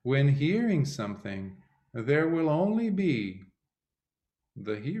 When hearing something, there will only be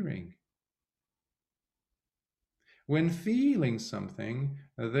the hearing. When feeling something,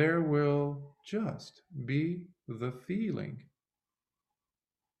 there will just be the feeling.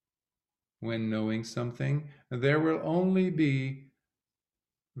 When knowing something, there will only be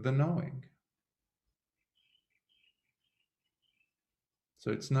the knowing."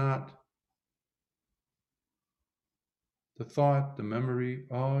 So it's not the thought, the memory,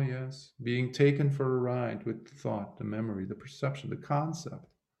 oh yes, being taken for a ride with the thought, the memory, the perception, the concept.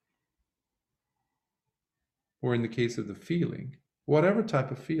 Or in the case of the feeling, whatever type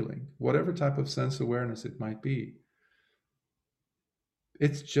of feeling, whatever type of sense awareness it might be,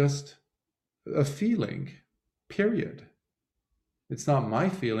 it's just a feeling, period. It's not my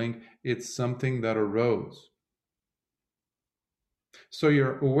feeling, it's something that arose. So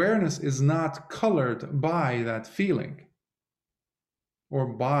your awareness is not colored by that feeling or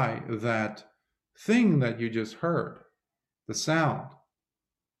by that thing that you just heard, the sound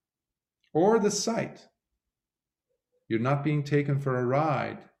or the sight. You're not being taken for a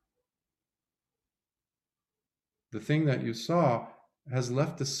ride. The thing that you saw has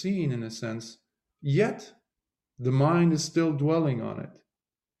left the scene in a sense, yet the mind is still dwelling on it,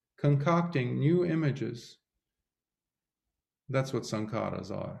 concocting new images. That's what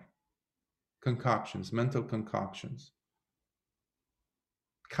sankharas are. Concoctions, mental concoctions.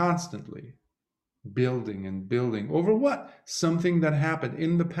 Constantly building and building over what? Something that happened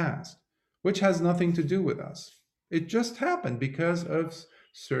in the past, which has nothing to do with us. It just happened because of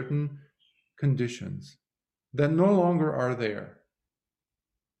certain conditions that no longer are there,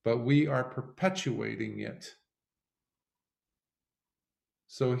 but we are perpetuating it.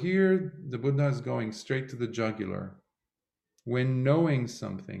 So here the Buddha is going straight to the jugular. When knowing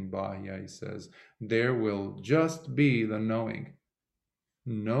something, Bāhiya, he says, there will just be the knowing.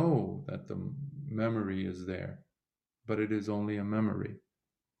 Know that the memory is there, but it is only a memory.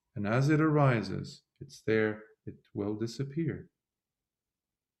 And as it arises, it's there, it will disappear.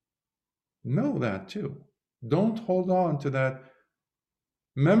 Know that too. Don't hold on to that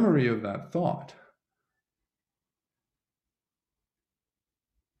memory of that thought.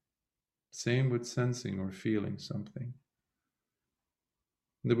 Same with sensing or feeling something.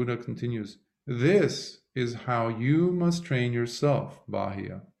 The Buddha continues, "This is how you must train yourself,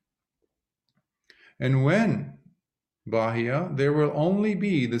 Bāhiya. And when, Bāhiya, there will only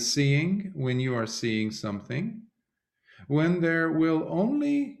be the seeing when you are seeing something. when there will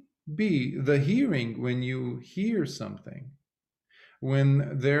only be the hearing when you hear something,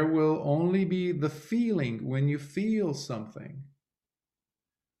 when there will only be the feeling when you feel something,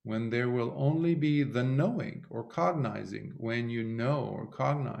 when there will only be the knowing or cognizing when you know or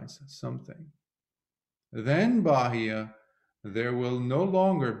cognize something, then, Bāhiya, there will no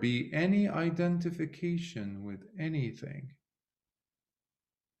longer be any identification with anything.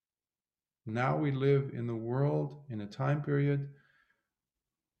 Now we live in the world, in a time period,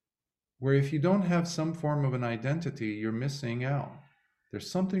 where if you don't have some form of an identity, you're missing out. There's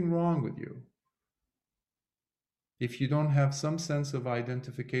something wrong with you. If you don't have some sense of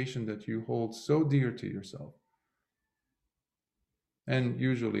identification that you hold so dear to yourself. And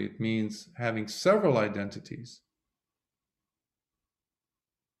usually it means having several identities.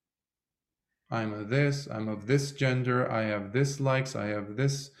 I'm of this gender, I have this likes, I have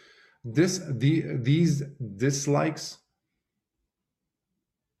these dislikes.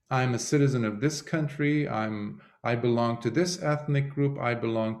 I'm a citizen of this country, I belong to this ethnic group, I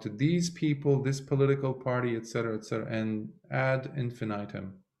belong to these people, this political party, etc., and ad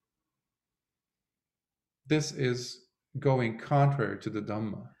infinitum. This is going contrary to the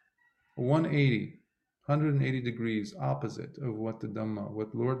Dhamma. 180 degrees opposite of what the Dhamma,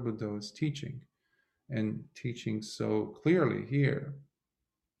 what Lord Buddha is teaching, and teaching so clearly here.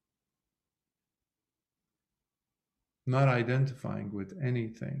 Not identifying with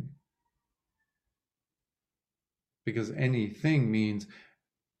anything. Because anything means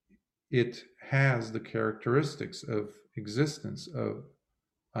it has the characteristics of existence, of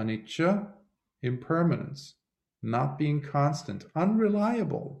anicca, impermanence, not being constant,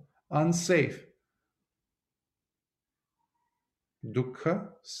 unreliable, unsafe. Dukkha,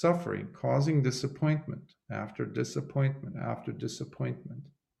 suffering, causing disappointment after disappointment after disappointment.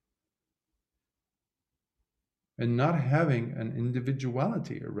 And not having an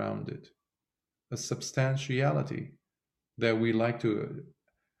individuality around it, a substantiality that we like to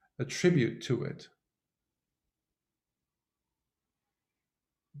attribute to it.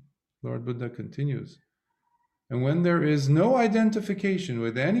 Lord Buddha continues, and when there is no identification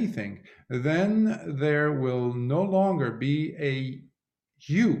with anything, then there will no longer be a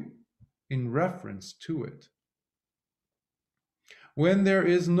you in reference to it. When there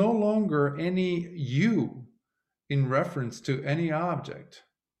is no longer any you in reference to any object,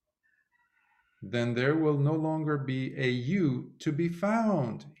 then there will no longer be a you to be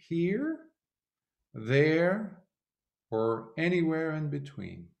found here, there, or anywhere in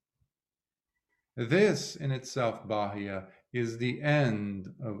between. This in itself, Bāhiya, is the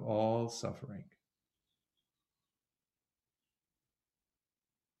end of all suffering.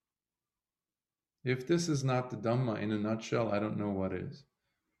 If this is not the Dhamma in a nutshell, I don't know what is.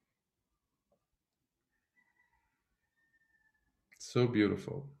 So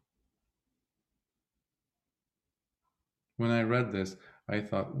beautiful. When I read this, I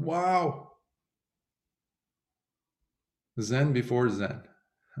thought, wow, Zen before Zen.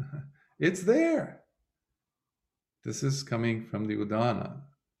 It's there. This is coming from the Udāna.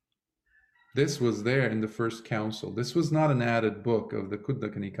 This was there in the first council. This was not an added book of the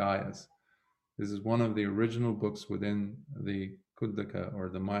Khuddaka Nikayas. This is one of the original books within the Khuddaka, or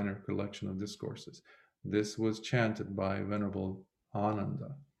the minor collection of discourses. This was chanted by Venerable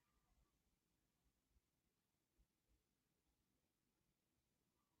Ananda.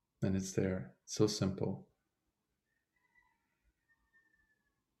 And it's there. It's so simple.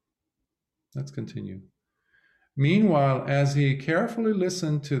 Let's continue. Meanwhile, as he carefully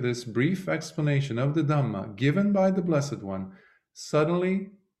listened to this brief explanation of the Dhamma given by the Blessed One,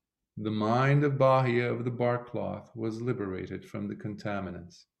 suddenly the mind of Bāhiya of the bark cloth was liberated from the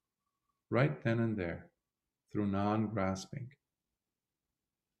contaminants, right then and there, through non-grasping.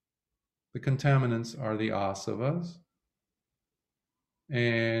 The contaminants are the asavas,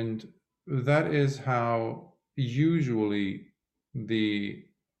 and that is how usually the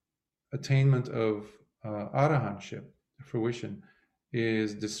attainment of arahantship, fruition,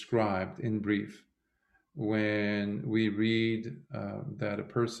 is described in brief. When we read that a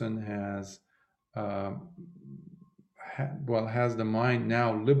person has the mind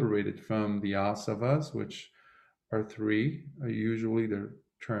now liberated from the asavas, which are three. Usually they're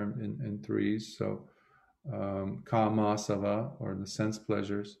termed in threes. So kamasava, or the sense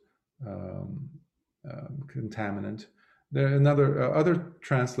pleasures, contaminant. There are other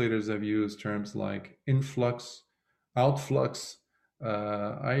translators have used terms like influx, outflux.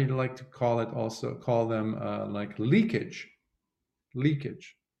 I like to call them like leakage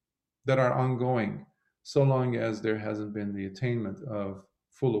that are ongoing, so long as there hasn't been the attainment of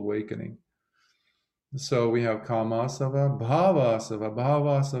full awakening. So we have kamasava, bhavasava.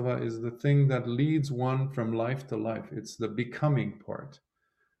 Bhavasava is the thing that leads one from life to life. It's the becoming part.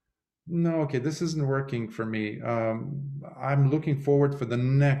 No, okay, this isn't working for me. I'm looking forward for the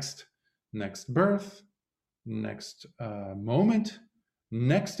next birth, next moment,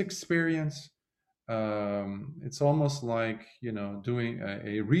 next experience. It's almost like, doing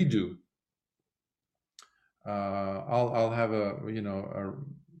a redo. I'll have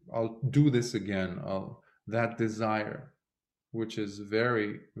I'll do this again. That desire, which is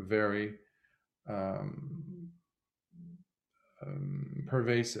very, very um,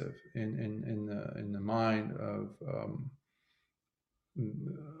 pervasive in the mind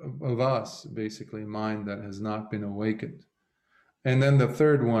of us, basically, mind that has not been awakened. And then the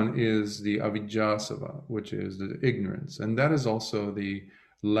third one is the avijjasava, which is the ignorance, and that is also the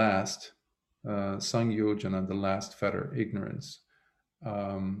last sangyojana, the last fetter, ignorance,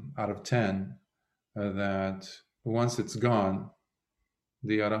 out of 10. That once it's gone,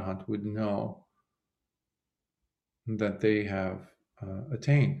 the arahant would know that they have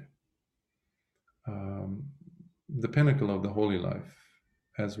attained the pinnacle of the holy life,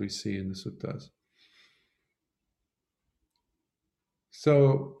 as we see in the suttas.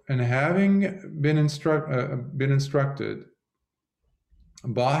 So, and having been instructed,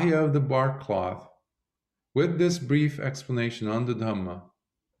 Bāhiya of the bark cloth, with this brief explanation on the Dhamma,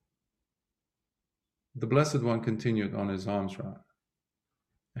 the Blessed One continued on his alms round.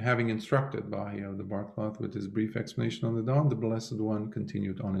 Having instructed Bāhiya of the bark cloth with his brief explanation on the Dhamma, the Blessed One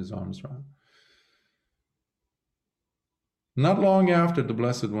continued on his alms round. Not long after the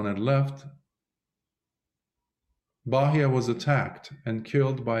Blessed One had left, Bāhiya was attacked and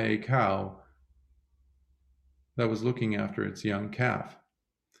killed by a cow that was looking after its young calf.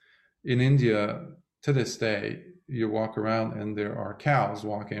 In India, to this day, you walk around and there are cows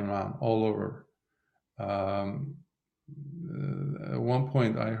walking around all over. At one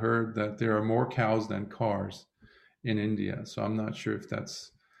point, I heard that there are more cows than cars in India. So I'm not sure if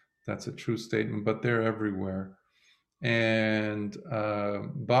that's a true statement, but they're everywhere. And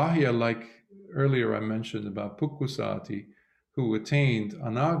Bāhiya, like earlier I mentioned about Pukkusati, who attained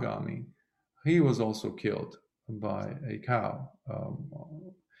Anagami, he was also killed by a cow.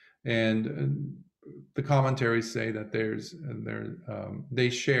 And the commentaries say that they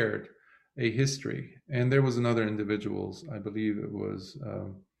shared a history. And there was another individual, I believe it was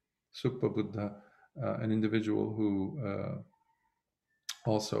Sukpa Buddha, an individual who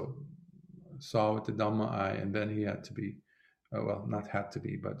also saw with the Dhamma eye, and then he had to be, well, not had to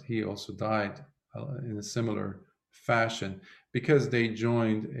be, but he also died in a similar fashion because they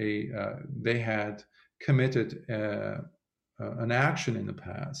joined they had committed an action in the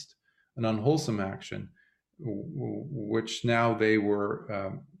past, an unwholesome action, which now they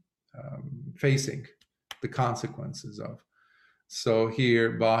were facing the consequences of. So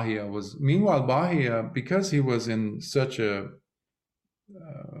here Bāhiya was, meanwhile Bāhiya, because he was in such a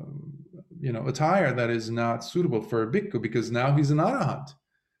attire that is not suitable for a bhikkhu, because now he's an arahant.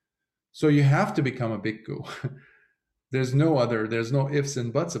 So you have to become a bhikkhu. There's no ifs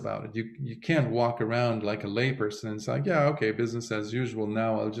and buts about it. You can't walk around like a layperson and it's like, yeah, okay, business as usual.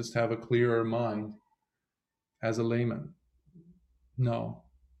 Now I'll just have a clearer mind as a layman. No,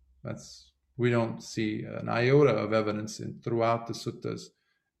 we don't see an iota of evidence throughout the suttas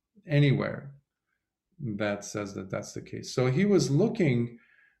anywhere that says that that's the case. So he was looking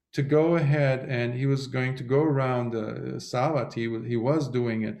to go ahead and he was going to go around Savatthi. He was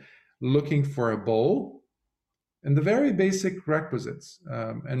doing it, looking for a bowl and the very basic requisites,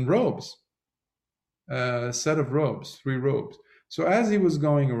 and robes, a set of robes, 3 robes. So as he was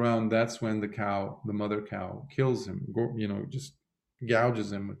going around, that's when the mother cow, kills him, just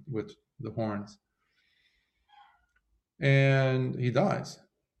gouges him with the horns. And he dies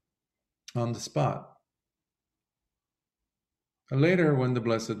on the spot. Later, when the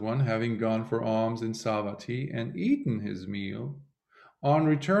Blessed One, having gone for alms in Savatthi and eaten his meal, on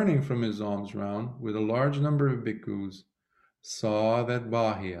returning from his alms round with a large number of bhikkhus, saw that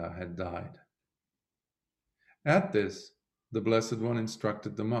Bāhiya had died. At this, the Blessed One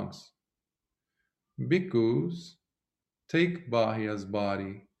instructed the monks, "Bhikkhus, take Bāhiya's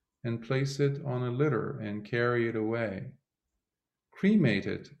body and place it on a litter and carry it away. Cremate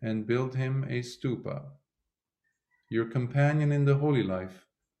it and build him a stupa. Your companion in the holy life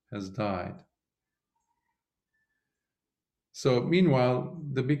has died." So meanwhile,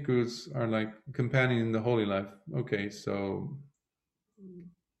 the bhikkhus are like, companion in the holy life. Okay, so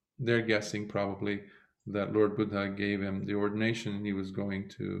they're guessing probably that Lord Buddha gave him the ordination and he was going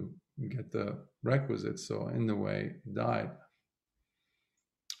to get the requisites. So in the way, he died.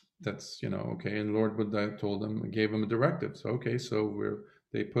 That's, okay. And Lord Buddha told him, gave him a directive. So, okay, so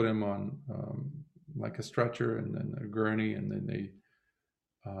they put him on like a stretcher and then a gurney, and then they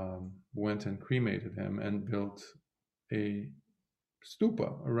went and cremated him and built a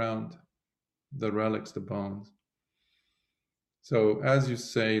stupa around the relics, the bones. So, as you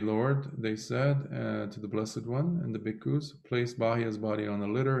say, Lord, they said to the Blessed One, and the bhikkhus placed Bāhiya's body on a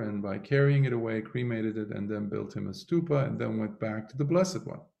litter, and by carrying it away, cremated it, and then built him a stupa, and then went back to the Blessed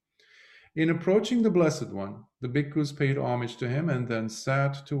One. In approaching the Blessed One, the bhikkhus paid homage to him and then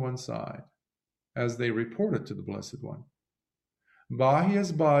sat to one side, as they reported to the Blessed One.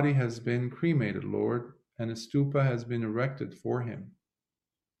 Bāhiya's body has been cremated, Lord, and a stupa has been erected for him.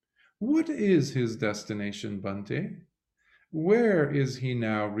 What is his destination, Bhante? Where is he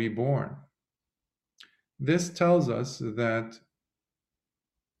now reborn? This tells us that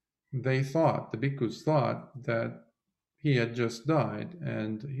the bhikkhus thought that he had just died,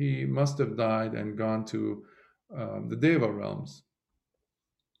 and he must have died and gone to the Deva realms,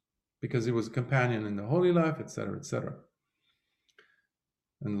 because he was a companion in the holy life, etc., etc.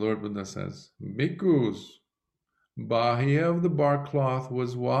 And Lord Buddha says, Bhikkhus, Bāhiya of the bark cloth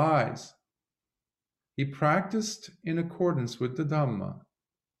was wise. He practiced in accordance with the Dhamma,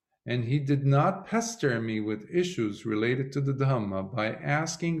 and he did not pester me with issues related to the Dhamma by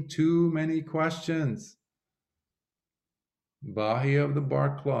asking too many questions. Bāhiya of the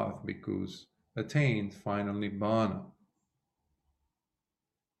bark cloth, bhikkhus, attained final nibbana.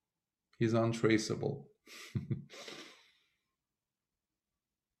 He's untraceable.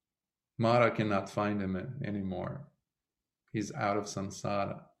 Mara cannot find him anymore. He's out of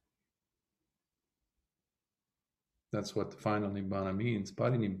samsara. That's what the final nibbana means,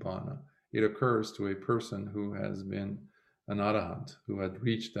 parinibbana. It occurs to a person who has been an arahant, who had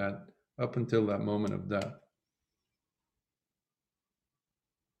reached that up until that moment of death.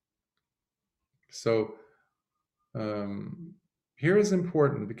 So here is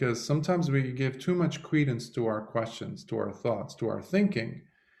important, because sometimes we give too much credence to our questions, to our thoughts, to our thinking,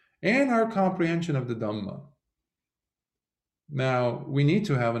 and our comprehension of the Dhamma. Now, we need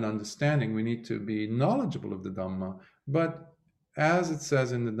to have an understanding, we need to be knowledgeable of the Dhamma, but as it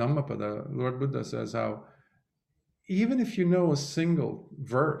says in the Dhammapada, Lord Buddha says how even if you know a single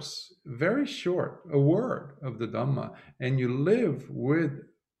verse, very short, a word of the Dhamma, and you live with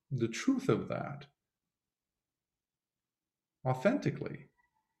the truth of that authentically,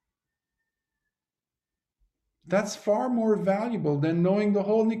 that's far more valuable than knowing the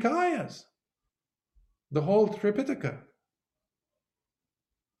whole Nikayas, the whole Tripitaka.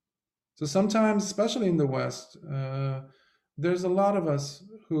 So sometimes, especially in the West, there's a lot of us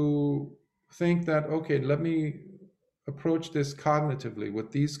who think that, okay, let me approach this cognitively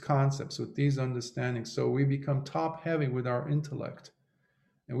with these concepts, with these understandings. So we become top heavy with our intellect.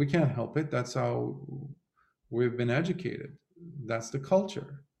 And we can't help it. That's how we've been educated. That's the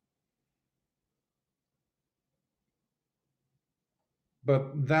culture.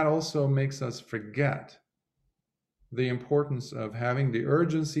 But that also makes us forget the importance of having the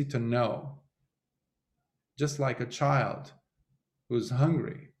urgency to know. Just like a child who's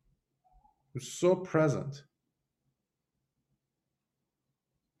hungry, who's so present,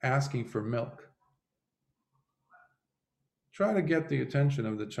 asking for milk. Try to get the attention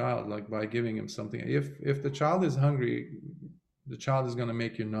of the child, like by giving him something. If the child is hungry, the child is going to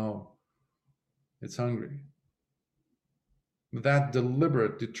make you know it's hungry. That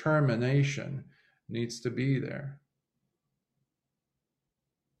deliberate determination needs to be there.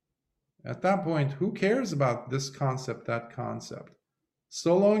 At that point, who cares about this concept, that concept?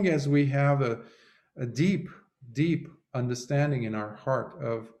 So long as we have a deep, deep understanding in our heart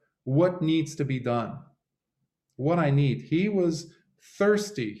of what needs to be done, what I need. He was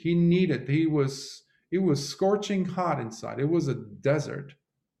thirsty. He needed. It was scorching hot inside. It was a desert,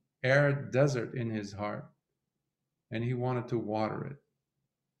 arid desert in his heart, and he wanted to water it.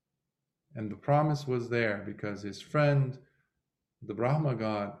 And the promise was there because his friend, the Brahma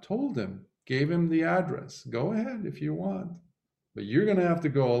God, told him, gave him the address. Go ahead if you want, but you're going to have to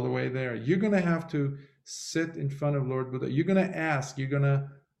go all the way there. You're going to have to sit in front of Lord Buddha. You're going to ask. You're going to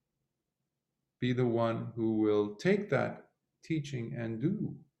be the one who will take that teaching and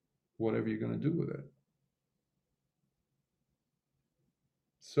do whatever you're going to do with it.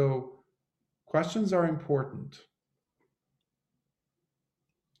 So questions are important.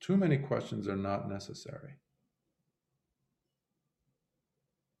 Too many questions are not necessary.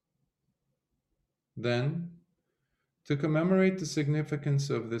 Then, to commemorate the significance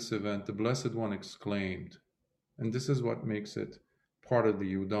of this event, the Blessed One exclaimed, and this is what makes it part of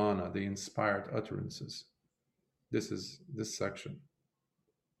the Udāna, the inspired utterances. This is this section.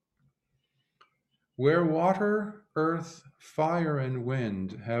 where water, earth, fire, and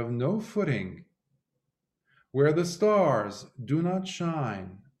wind have no footing, where the stars do not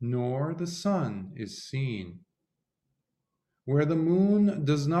shine, nor the sun is seen, where the moon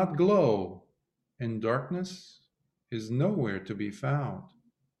does not glow, and darkness is nowhere to be found.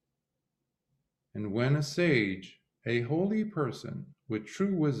 And when a sage, a holy person with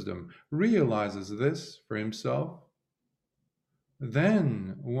true wisdom, realizes this for himself,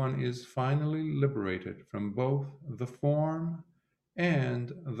 then one is finally liberated from both the form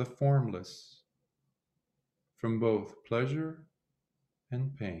and the formless, from both pleasure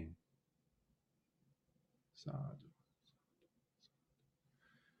and pain. Sadhu.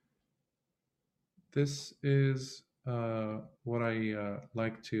 This is what I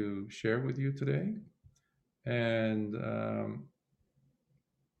like to share with you today. And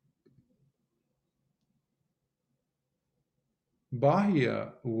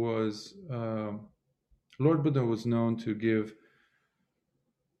Bāhiya was, Lord Buddha was known to give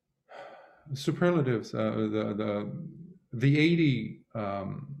superlatives, the 80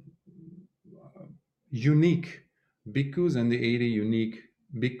 unique bhikkhus and the 80 unique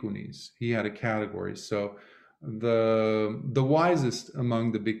bhikkhunis. He had a category. So the wisest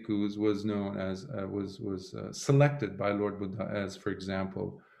among the bhikkhus was known as was selected by Lord Buddha as, for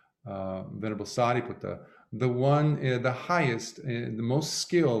example, Venerable Sariputta. The one, the highest, the most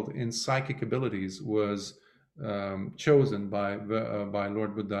skilled in psychic abilities was chosen by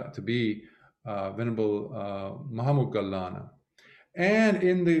Lord Buddha to be Venerable Mahamoggallana. And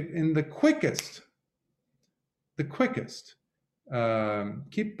in the quickest, Kippa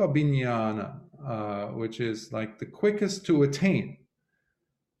Viññāna, which is like the quickest to attain,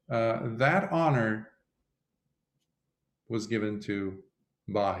 that honor was given to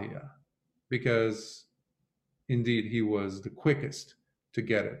Bāhiya, because indeed he was the quickest to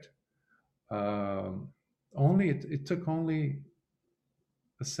get it. It took only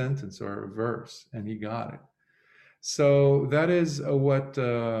a sentence or a verse, and he got it. So that is what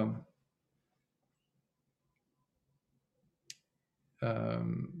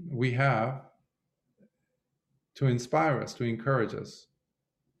we have to inspire us, to encourage us,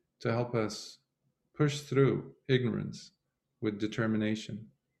 to help us push through ignorance with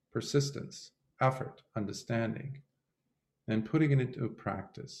determination, persistence, effort, understanding, and putting it into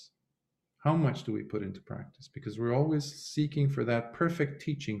practice. How much do we put into practice? Because we're always seeking for that perfect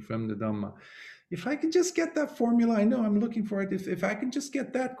teaching from the Dhamma. If I can just get that formula, I know I'm looking for it. If I can just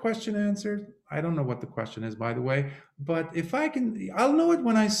get that question answered, I don't know what the question is, by the way, but if I can, I'll know it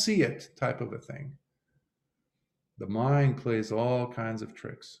when I see it, type of a thing. The mind plays all kinds of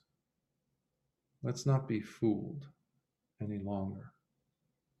tricks. Let's not be fooled any longer.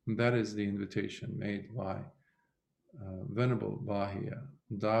 And that is the invitation made by Venerable Bāhiya,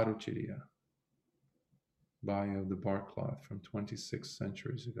 Daruchiriya, Bāhiya of the bark cloth from 26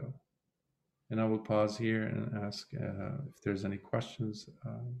 centuries ago. And I will pause here and ask if there's any questions,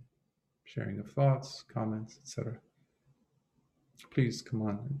 sharing of thoughts, comments, etc. Please come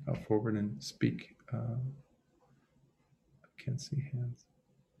on forward and speak. I can't see hands.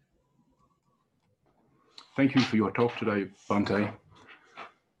 Thank you for your talk today, Bhante.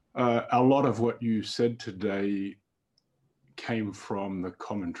 A lot of what you said today came from the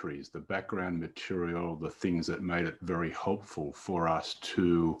commentaries, the background material, the things that made it very helpful for us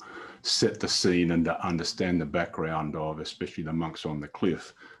to set the scene and to understand the background of, especially the monks on the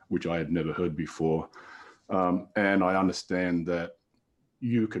cliff, which I had never heard before. And I understand that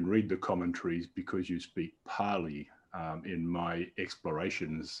you can read the commentaries because you speak Pali. In my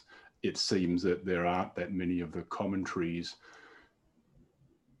explorations, it seems that there aren't that many of the commentaries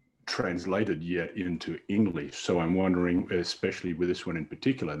translated yet into English. So I'm wondering, especially with this one in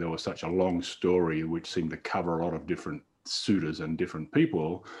particular, there was such a long story which seemed to cover a lot of different suttas and different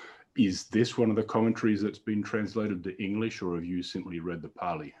people. Is this one of the commentaries that's been translated to English, or have you simply read the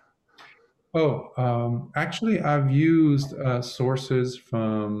Pali? Actually, I've used sources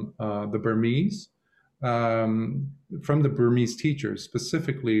from the Burmese, from the Burmese teachers,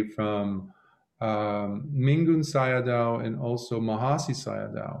 specifically from Mingun Sayadaw and also Mahasi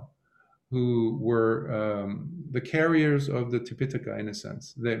Sayadaw, who were the carriers of the Tipitaka, in a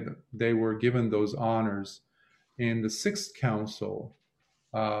sense. They were given those honors in the Sixth Council,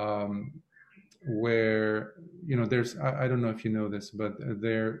 where, there's, I don't know if you know this, but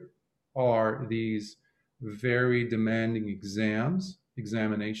there are these very demanding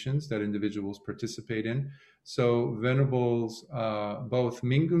examinations that individuals participate in. So Venerables, both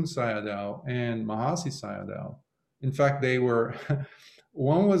Mingun Sayadaw and Mahasi Sayadaw, in fact, they were,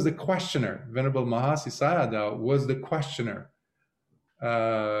 one was the questioner. Venerable Mahasi Sayadaw was the questioner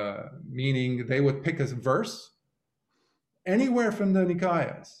meaning they would pick a verse anywhere from the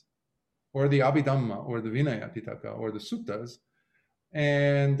Nikayas, or the Abhidhamma, or the Vinaya Pitaka, or the Suttas,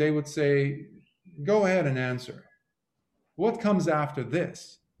 and they would say, go ahead and answer. What comes after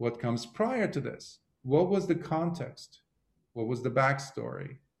this? What comes prior to this? What was the context? What was the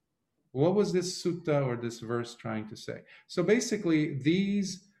backstory? What was this sutta or this verse trying to say? So basically,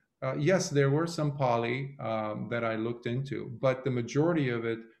 these, yes, there were some Pali that I looked into, but the majority of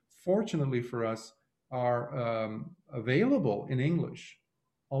it, fortunately for us, are available in English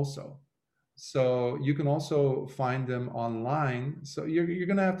also. So you can also find them online. So you're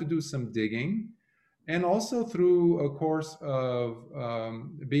going to have to do some digging. And also through a course of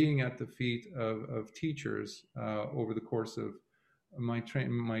being at the feet of teachers over the course of my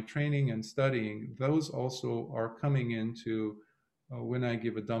training and studying, those also are coming into when I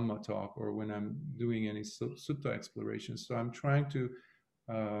give a Dhamma talk or when I'm doing any sutta exploration. So I'm trying to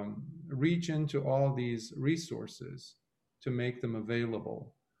reach into all these resources to make them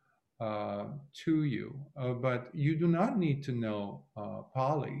available to you. But you do not need to know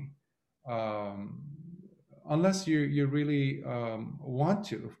Pali unless you really want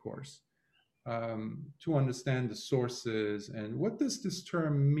to, of course. To understand the sources and what does this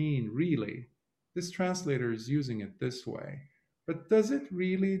term mean really. This translator is using it this way, but does it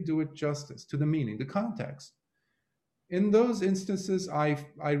really do it justice to the meaning, the context? In those instances, I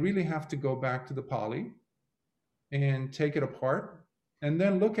really have to go back to the Pali and take it apart and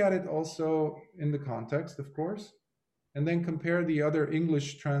then look at it also in the context, of course, and then compare the other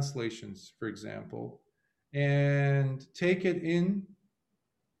English translations, for example, and take it in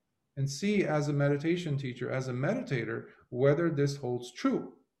and see as a meditation teacher, as a meditator, whether this holds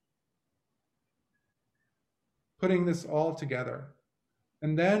true. Putting this all together.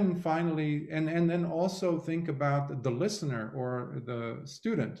 And then finally, and then also think about the listener or the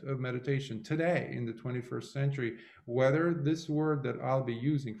student of meditation today in the 21st century, whether this word that I'll be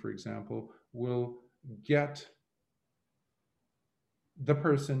using, for example, will get the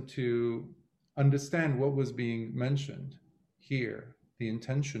person to understand what was being mentioned here, the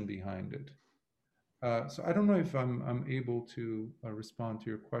intention behind it. So I don't know if I'm able to respond to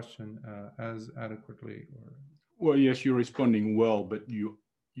your question as adequately. Well, yes, you're responding well, but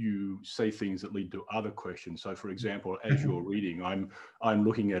you say things that lead to other questions. So, for example, as you're reading, I'm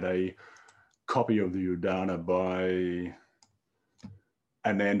looking at a copy of the Udāna by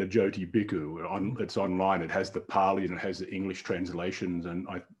Ananda Jyoti Bhikkhu. It's online. It has the Pali and it has the English translations, and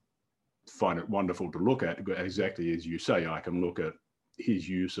I find it wonderful to look at. Exactly as you say, I can look at his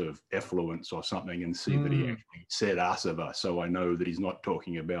use of effluence or something and see that he actually said asava, so I know that he's not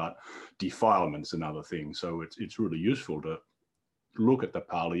talking about defilements and other things. So it's really useful to look at the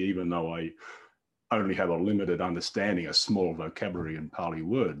Pali, even though I only have a limited understanding, a small vocabulary in Pali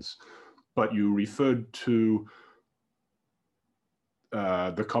words. But you referred to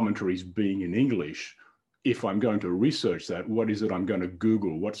the commentaries being in English. If I'm going to research that, what is it I'm going to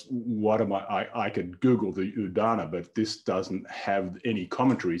Google? What am I could Google the Udāna, but this doesn't have any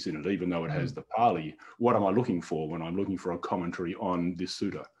commentaries in it, even though it has the Pali. What am I looking for when I'm looking for a commentary on this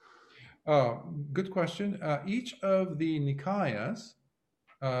sutta? Good question. Each of the Nikayas,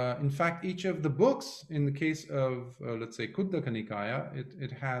 in fact, each of the books, in the case of, let's say, Khuddaka Nikaya,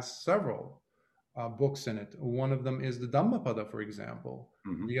 it has several books in it. One of them is the Dhammapada, for example.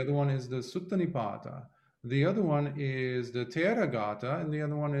 Mm-hmm. The other one is the Sutta Nipata. The other one is the Theragata, and the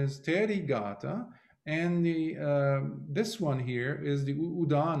other one is Therigata, and this one here is the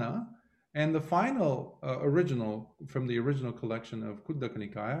Udāna, and the final original from the original collection of Khuddaka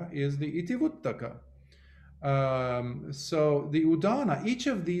Nikaya is the Itivuttaka. So the Udāna, each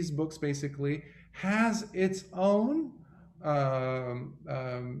of these books basically has its own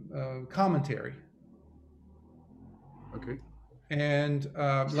commentary. Okay. And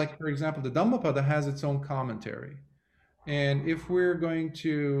like, for example, the Dhammapada has its own commentary. And if we're going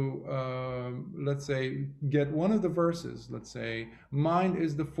to, let's say, get one of the verses, let's say, mind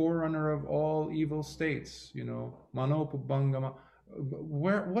is the forerunner of all evil states, Manopubangama,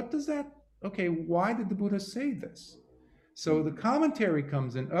 what does that, okay, why did the Buddha say this? So the commentary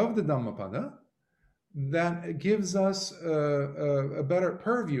comes in of the Dhammapada that gives us a better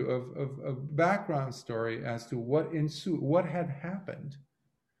purview of background story as to what had happened.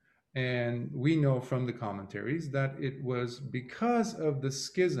 And we know from the commentaries that it was because of the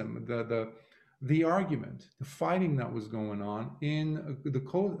schism, the argument, the fighting that was going on in the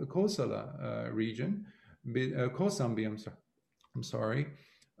Kosala region, Kosambi, I'm sorry,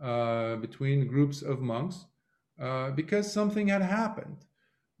 between groups of monks, because something had happened.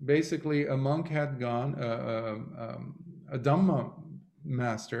 Basically, a monk had gone, a Dhamma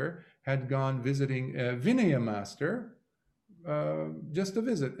master had gone visiting a Vinaya master, just to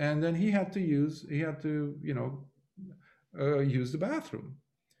visit, and then he had to use use the bathroom.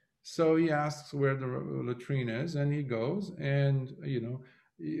 So he asks where the latrine is, and he goes, and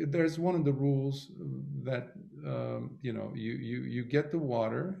there's one of the rules that you get the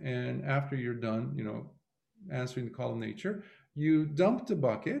water, and after you're done, answering the call of nature, you dump the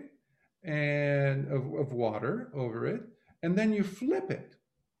bucket and of water over it, and then you flip it.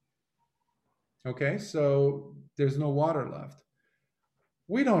 Okay, so there's no water left.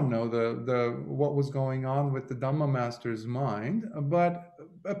 We don't know the what was going on with the Dhamma master's mind, but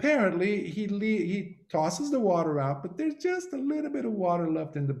apparently he tosses the water out, but there's just a little bit of water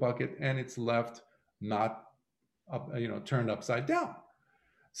left in the bucket, and it's left not up, turned upside down.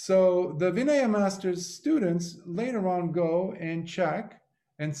 So the Vinaya master's students later on go and check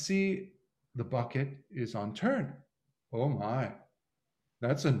and see the bucket is unturned. Oh my,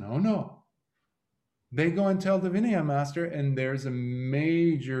 that's a no-no. They go and tell the Vinaya master, and there's a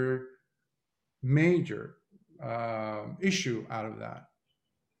major issue out of that.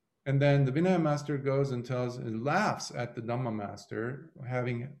 And then the Vinaya master goes and laughs at the Dhamma master,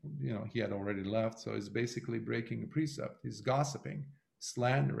 having, he had already left, so he's basically breaking a precept. He's gossiping,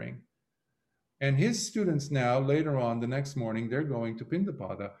 slandering. And his students now, later on, the next morning, they're going to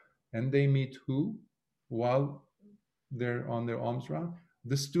Pindapada, and they meet who while they're on their alms round?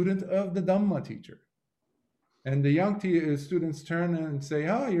 The student of the Dhamma teacher. And the young students turn and say,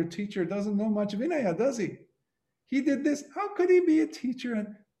 "Oh, your teacher doesn't know much Vinaya, does he? He did this. How could he be a teacher?"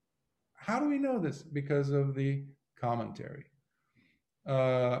 And how do we know this? Because of the commentary.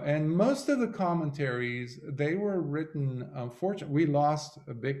 And most of the commentaries, they were written, unfortunately, we lost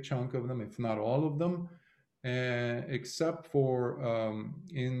a big chunk of them, if not all of them, except for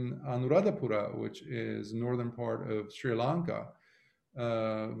in Anuradhapura, which is northern part of Sri Lanka.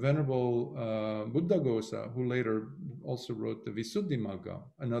 Venerable Buddhaghosa, who later also wrote the Visuddhimagga,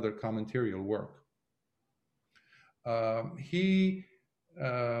 another commentarial work. He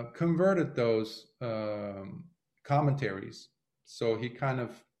converted those commentaries. So he kind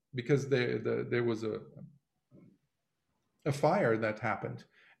of, because there was a fire that happened,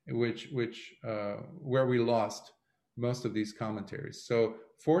 where we lost most of these commentaries. So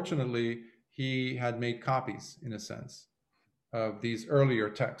fortunately, he had made copies, in a sense, of these earlier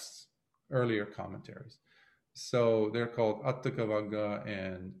texts, earlier commentaries. So they're called Atthakavagga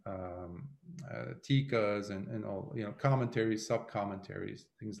and Tikas and all, commentaries, sub-commentaries,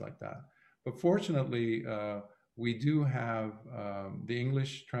 things like that. But fortunately, we do have the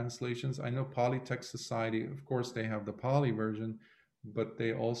English translations. I know Pali Text Society, of course, they have the Pali version, but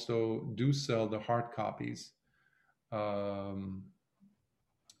they also do sell the hard copies. And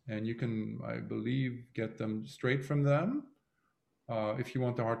you can, I believe, get them straight from them. If you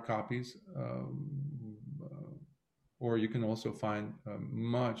want the hard copies, or you can also find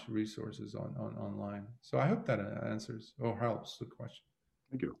much resources online. So I hope that answers or helps the question.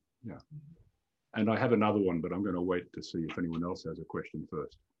 Thank you. Yeah. And I have another one, but I'm going to wait to see if anyone else has a question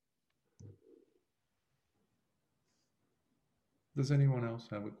first. Does anyone else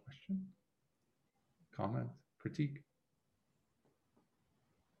have a question, comment, critique?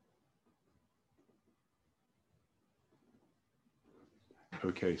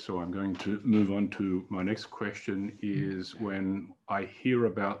 Okay, so I'm going to move on to my next question. Is when I hear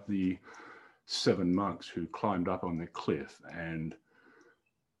about the 7 monks who climbed up on the cliff and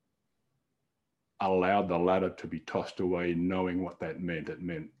allowed the ladder to be tossed away, knowing what that meant. It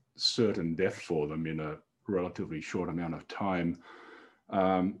meant certain death for them in a relatively short amount of time.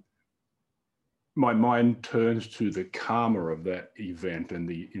 My mind turns to the karma of that event and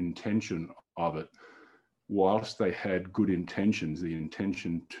the intention of it. Whilst they had good intentions, the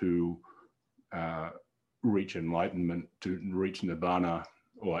intention to reach enlightenment, to reach Nibbana,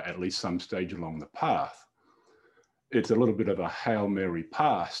 or at least some stage along the path, it's a little bit of a Hail Mary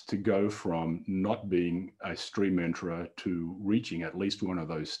pass to go from not being a stream enterer to reaching at least one of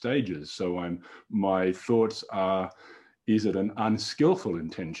those stages. So my thoughts are, is it an unskillful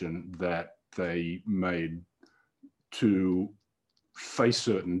intention that they made to face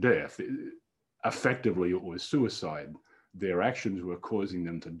certain death? Effectively, it was suicide. Their actions were causing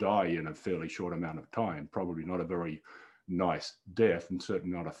them to die in a fairly short amount of time, probably not a very nice death, and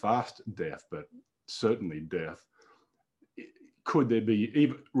certainly not a fast death, but certainly death. Could there be,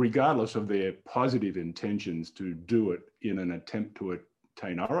 even regardless of their positive intentions to do it in an attempt to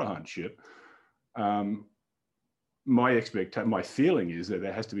attain arahantship, my feeling is that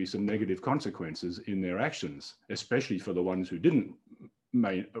there has to be some negative consequences in their actions, especially for the ones who didn't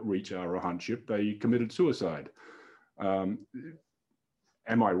reach arahantship. They committed suicide.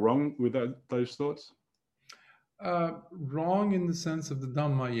 Am I wrong with those thoughts? Wrong in the sense of the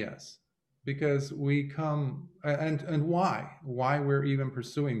Dhamma, yes. Because we come, and why we're even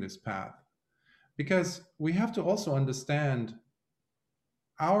pursuing this path. Because we have to also understand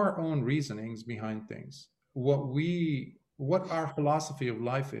our own reasonings behind things. What our philosophy of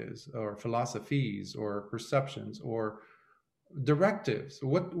life is, or philosophies, or perceptions, or directives,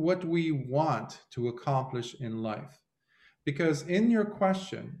 what we want to accomplish in life. Because in your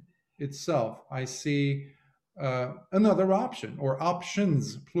question itself, I see another option, or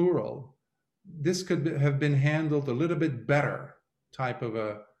options, plural. This could have been handled a little bit better, type of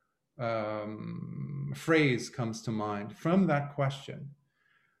a phrase comes to mind from that question.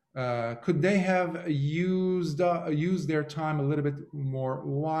 Could they have used their time a little bit more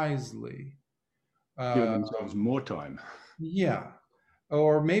wisely? Give themselves more time. Yeah.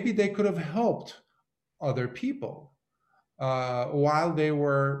 Or maybe they could have helped other people while they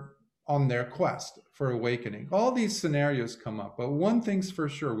were on their quest for awakening. All these scenarios come up, but one thing's for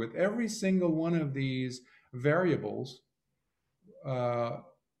sure: with every single one of these variables,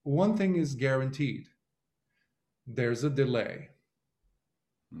 one thing is guaranteed: there's a delay.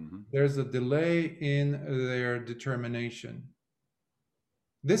 Mm-hmm. There's a delay in their determination.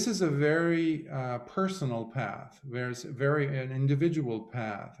 This is a very personal path. There's an individual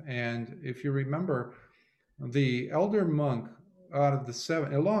path. And if you remember, the elder monk out of the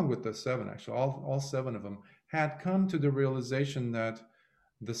seven, along with the seven, actually, all seven of them, had come to the realization that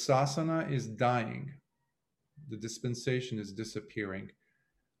the sasana is dying. The dispensation is disappearing.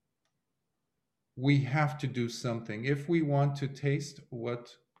 We have to do something if we want to taste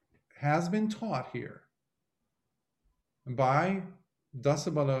what has been taught here by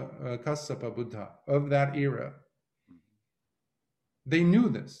Dasabala Kassapa Buddha of that era. They knew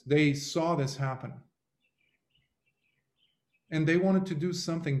this. They saw this happen. And they wanted to do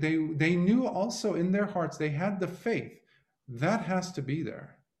something. They knew also in their hearts, they had the faith. That has to be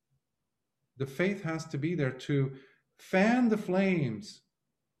there. The faith has to be there to fan the flames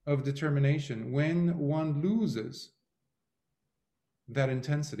of determination when one loses that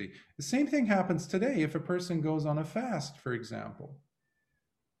intensity. The same thing happens today if a person goes on a fast, for example.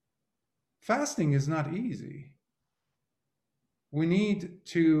 Fasting is not easy. We need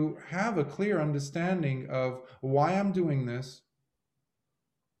to have a clear understanding of why I'm doing this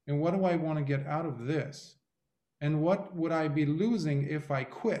and what do I want to get out of this and what would I be losing if I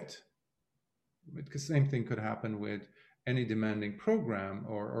quit. The same thing could happen with any demanding program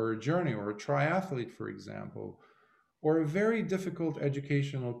or a journey or a triathlete, for example, or a very difficult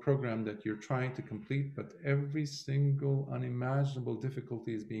educational program that you're trying to complete, but every single unimaginable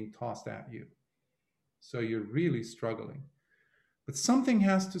difficulty is being tossed at you. So you're really struggling. But something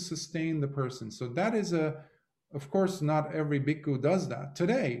has to sustain the person. So that is of course, not every bhikkhu does that.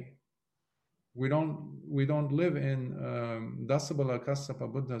 Today, we don't live in Dasabala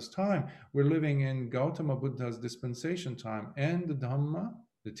Kassapa Buddha's time. We're living in Gautama Buddha's dispensation time. And the Dhamma,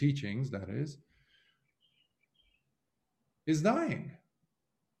 the teachings, that is dying.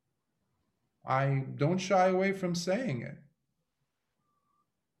 I don't shy away from saying it.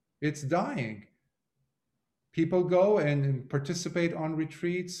 It's dying. People go and participate on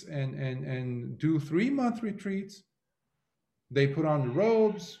retreats and do 3-month retreats. They put on the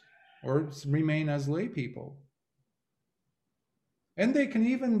robes or remain as lay people. And they can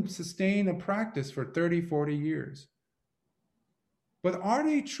even sustain a practice for 30, 40 years. But are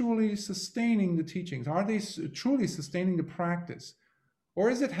they truly sustaining the teachings? Are they truly sustaining the practice? Or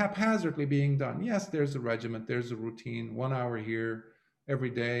is it haphazardly being done? Yes, there's a regiment, there's a routine, 1 hour here every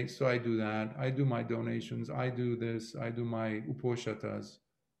day. So I do that. I do my donations. I do this. I do my uposhatas,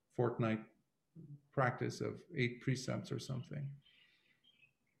 fortnight practice of 8 precepts or something.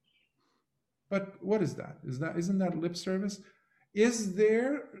 But what is that? Isn't that lip service? Is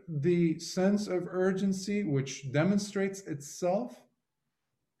there the sense of urgency which demonstrates itself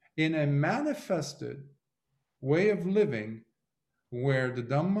in a manifested way of living where the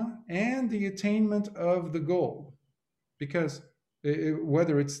Dhamma and the attainment of the goal, because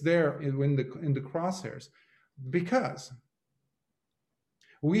whether it's there in the crosshairs, because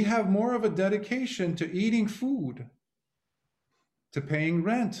we have more of a dedication to eating food, to paying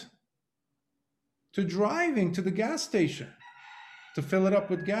rent, to driving to the gas station to fill it up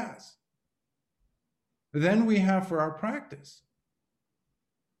with gas than we have for our practice.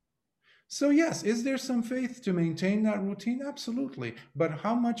 So yes, is there some faith to maintain that routine? Absolutely. But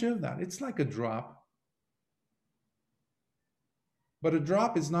how much of that? It's like a drop. But a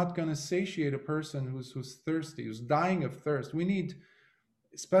drop is not going to satiate a person who's thirsty, who's dying of thirst. We need,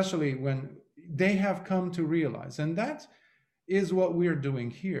 especially when they have come to realize, and that is what we're doing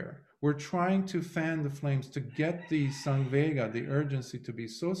here. We're trying to fan the flames to get the samvega, the urgency, to be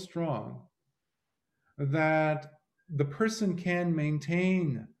so strong that the person can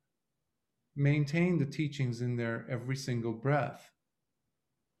maintain the teachings in their every single breath.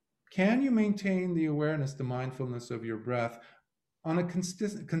 Can you maintain the awareness, the mindfulness of your breath on a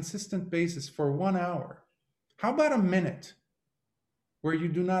consistent basis for 1 hour? How about a minute where you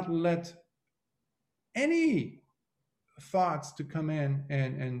do not let any thoughts to come in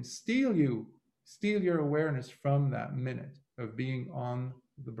and steal your awareness from that minute of being on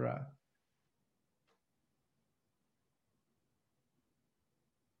the breath?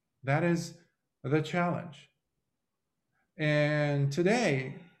 That is the challenge. And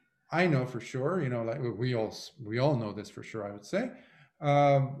today, I know for sure, like we all know this for sure, I would say.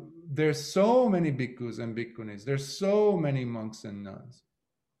 There's so many bhikkhus and bhikkhunis. There's so many monks and nuns.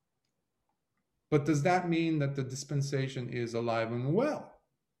 But does that mean that the dispensation is alive and well?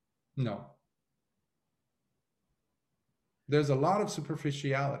 No. There's a lot of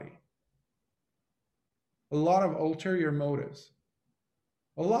superficiality, a lot of ulterior motives,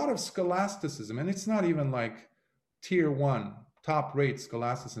 a lot of scholasticism, and it's not even like tier 1, top rate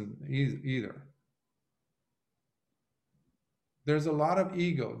scholasticism either. There's a lot of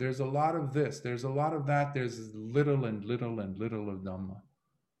ego, there's a lot of this, there's a lot of that, there's little and little and little of Dhamma.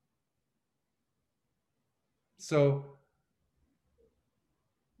 So,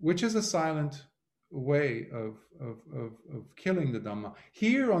 which is a silent way of killing the Dhamma.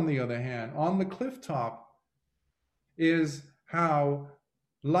 Here, on the other hand, on the cliff top, is how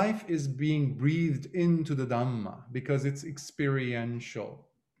life is being breathed into the Dhamma, because it's experiential.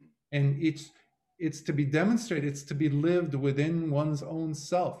 And it's to be demonstrated, it's to be lived within one's own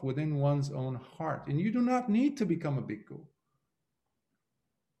self, within one's own heart. And you do not need to become a bhikkhu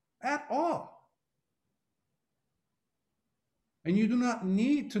at all. And you do not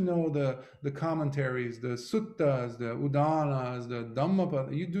need to know the commentaries, the Suttas, the Udānas, the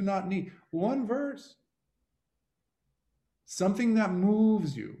Dhammapada. You do not need one verse. Something that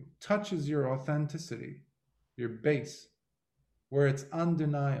moves you, touches your authenticity, your base, where it's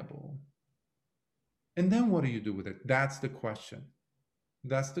undeniable. And then what do you do with it? That's the question.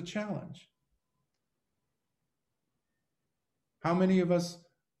 That's the challenge. How many of us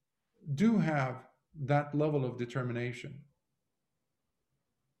do have that level of determination?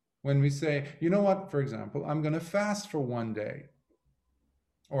 When we say, you know what, for example, I'm going to fast for 1 day,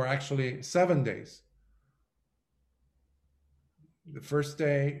 or actually 7 days. The first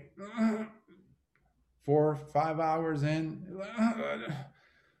day, 4 or 5 hours in,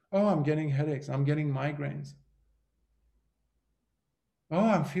 oh, I'm getting headaches, I'm getting migraines. Oh,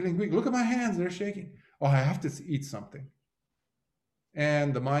 I'm feeling weak. Look at my hands, they're shaking. Oh, I have to eat something.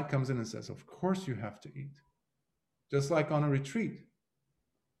 And the mind comes in and says, of course you have to eat. Just like on a retreat.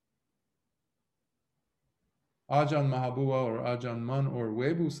 Ajahn Mahabua or Ajahn Mun or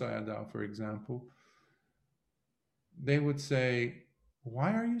Webu Sayadaw, for example, they would say,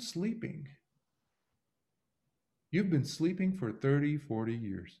 why are you sleeping? You've been sleeping for 30, 40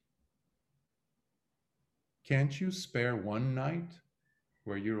 years. Can't you spare 1 night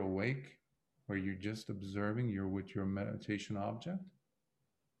where you're awake, where you're just observing, you're with your meditation object?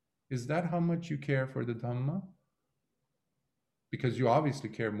 Is that how much you care for the Dhamma? Because you obviously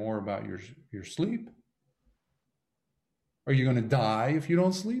care more about your sleep. Are you going to die if you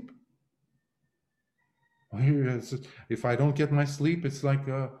don't sleep? If I don't get my sleep, it's like,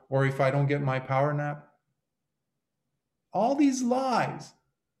 or if I don't get my power nap. All these lies.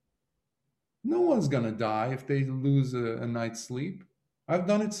 No one's going to die if they lose a night's sleep. I've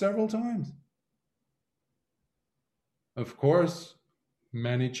done it several times. Of course,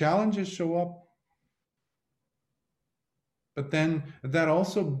 many challenges show up. But then that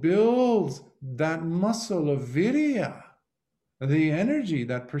also builds that muscle of virya, the energy,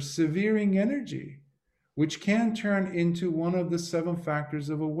 that persevering energy, which can turn into one of the 7 factors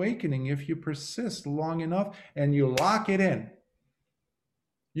of awakening if you persist long enough and you lock it in.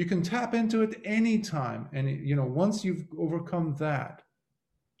 You can tap into it anytime. And, once you've overcome that,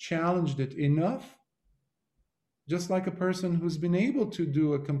 challenged it enough, just like a person who's been able to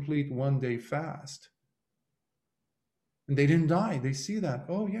do a complete 1-day fast, and they didn't die, they see that,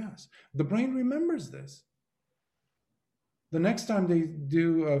 oh yes, the brain remembers this. The next time they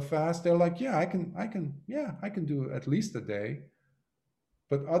do a fast, they're like, I can do at least a day.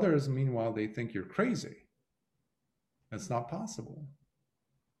 But others, meanwhile, they think you're crazy. That's not possible.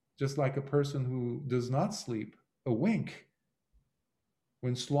 Just like a person who does not sleep a wink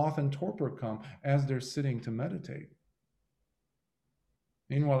when sloth and torpor come as they're sitting to meditate.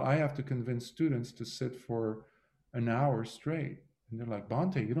 Meanwhile, I have to convince students to sit for an hour straight. And they're like,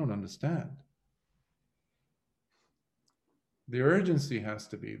 Bhante, you don't understand. The urgency has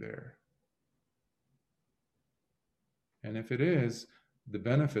to be there. And if it is, the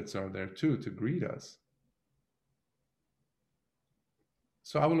benefits are there too to greet us.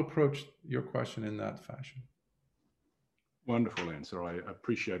 So I will approach your question in that fashion. Wonderful answer. I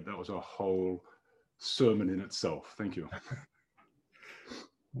appreciate that was a whole sermon in itself. Thank you.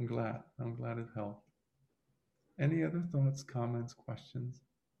 I'm glad it helped. Any other thoughts, comments, questions?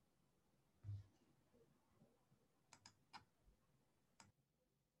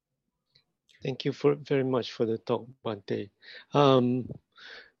 Thank you very much for the talk, Bhante.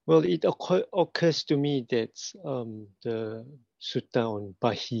 Well, it occurs to me that the Sutta on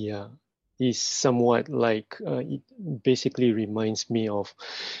Bāhiya is somewhat like, it basically reminds me of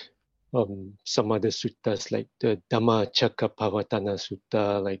some other suttas like the Dhammacakkappavattana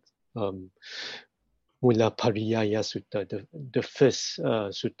Sutta, like Mula Pariyaya Sutta, the first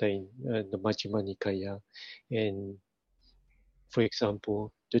sutta in the Majjhima Nikaya, and for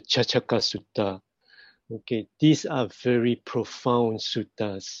example, the Chacaka Sutta. Okay, these are very profound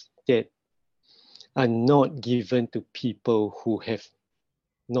suttas that are not given to people who have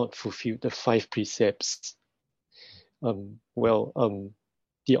not fulfilled the 5 precepts.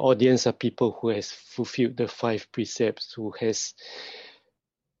 The audience are people who has fulfilled the 5 precepts, who has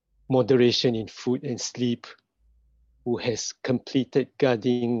moderation in food and sleep, who has completed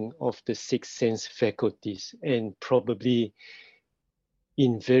guarding of the 6 sense faculties, and probably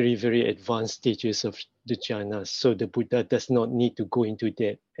in very, very advanced stages of the jhanas. So the Buddha does not need to go into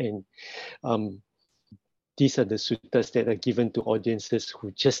that. And these are the suttas that are given to audiences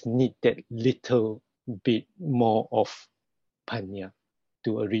who just need that little bit more of panya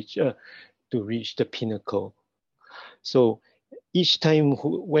to reach the pinnacle. So each time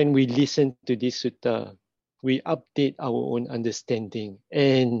when we listen to this sutta, we update our own understanding,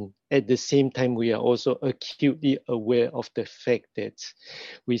 and at the same time we are also acutely aware of the fact that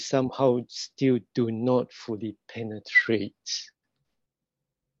we somehow still do not fully penetrate.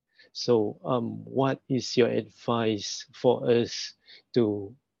 So what is your advice for us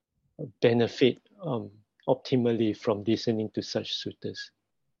to benefit optimally from listening to such suttas?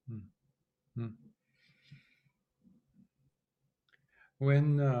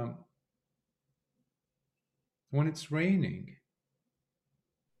 When it's raining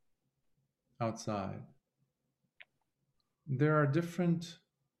outside, there are different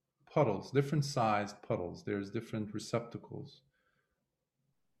puddles, different sized puddles. There's different receptacles.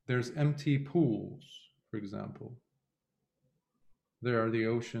 There's empty pools, for example. There are the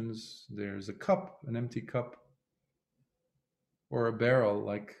oceans. There's a cup, an empty cup, or a barrel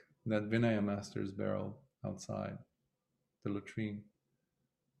like that Vinaya Master's barrel outside the latrine.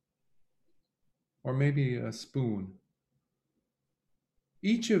 Or maybe a spoon.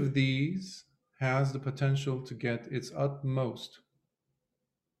 Each of these has the potential to get its utmost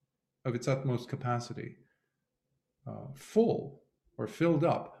capacity full or filled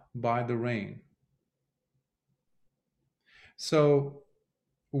up by the rain. So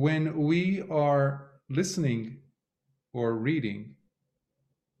when we are listening or reading,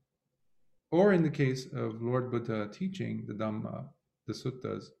 or in the case of Lord Buddha teaching the Dhamma, the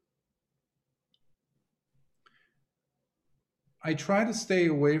Suttas, I try to stay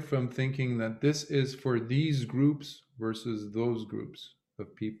away from thinking that this is for these groups versus those groups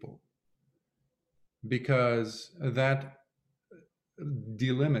of people, because that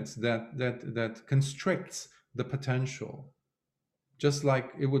delimits, that constricts the potential. Just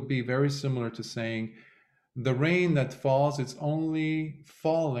like it would be very similar to saying the rain that falls, it's only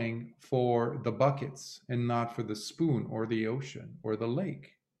falling for the buckets and not for the spoon or the ocean or the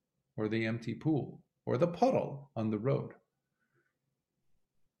lake or the empty pool or the puddle on the road.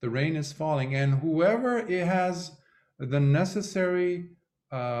 The rain is falling, and whoever it has the necessary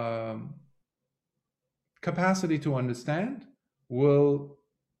capacity to understand will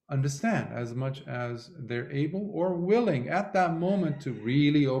understand as much as they're able or willing at that moment to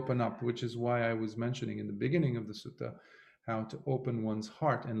really open up, which is why I was mentioning in the beginning of the sutta how to open one's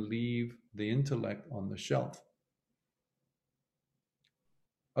heart and leave the intellect on the shelf.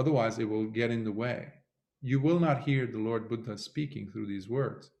 Otherwise, it will get in the way. You will not hear the Lord Buddha speaking through these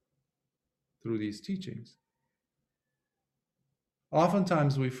words, through these teachings.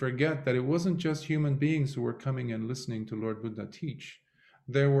 Oftentimes we forget that it wasn't just human beings who were coming and listening to Lord Buddha teach.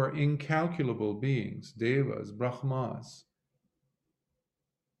 There were incalculable beings, devas, brahmas,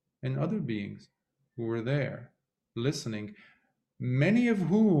 and other beings who were there listening, many of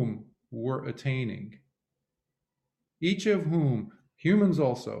whom were attaining, each of whom, humans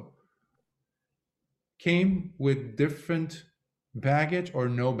also, came with different baggage or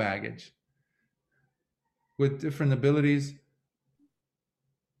no baggage, with different abilities.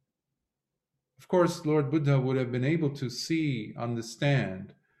 Of course, Lord Buddha would have been able to see,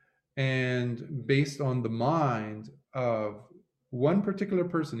 understand, and based on the mind of one particular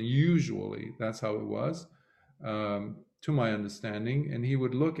person, usually that's how it was, to my understanding, and he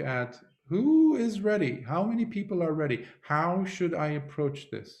would look at who is ready, how many people are ready, how should I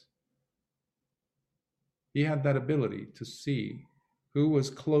approach this? He had that ability to see who was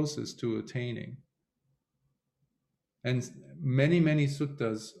closest to attaining. And many, many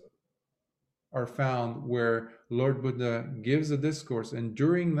suttas are found where Lord Buddha gives a discourse, and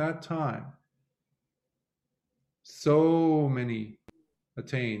during that time, so many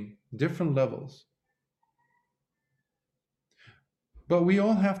attain different levels. But we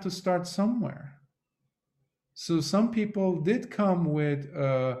all have to start somewhere. So some people did come with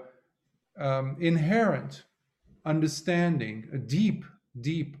inherent understanding, a deep,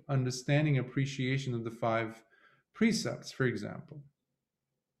 deep understanding, appreciation of the 5 precepts, for example,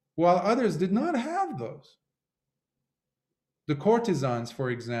 while others did not have those. The courtesans, for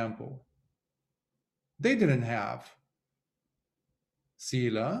example, they didn't have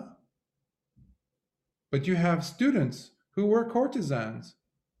sila, but you have students who were courtesans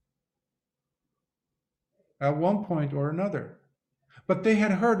at one point or another. But they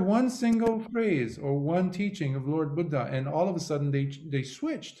had heard one single phrase or one teaching of Lord Buddha, and all of a sudden they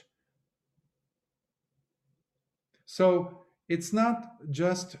switched. So it's not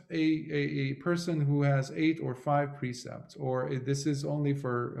just a person who has 8 or 5 precepts, or this is only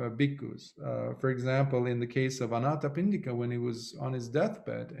for bhikkhus. For example, in the case of Anathapindika, when he was on his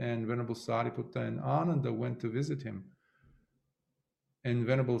deathbed and Venerable Sariputta and Ananda went to visit him, and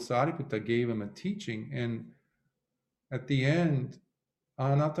Venerable Sariputta gave him a teaching, and at the end,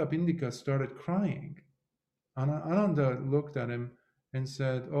 Anathapindika started crying. Ananda looked at him and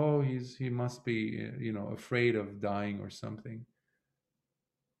said, "Oh, he must be, afraid of dying or something."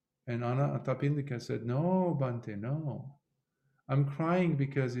 And Anathapindika said, "No, Bhante, no. I'm crying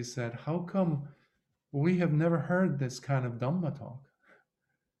because," he said, "how come we have never heard this kind of Dhamma talk?"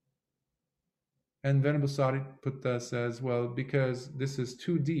 And Venerable Sariputta says, "Well, because this is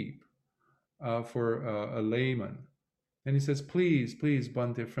too deep for a layman." And he says, "Please, please,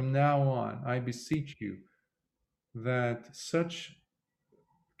 Bhante, from now on, I beseech you that such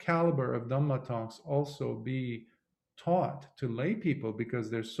caliber of Dhamma talks also be taught to lay people,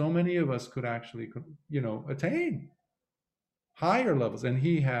 because there's so many of us could actually, attain higher levels." And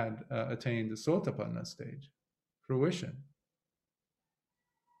he had attained the Sotapanna stage, fruition.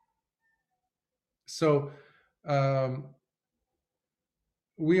 So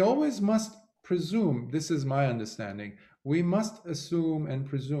we always must presume, this is my understanding, we must assume and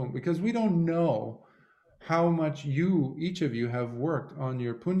presume, because we don't know how much each of you have worked on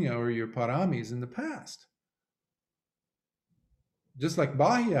your punya or your paramis in the past. Just like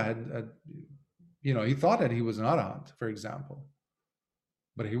Bāhiya had, he thought that he was an arahant, for example,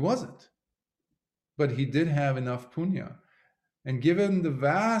 but he wasn't. But he did have enough punya. And given the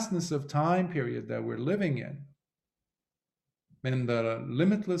vastness of time period that we're living in, and the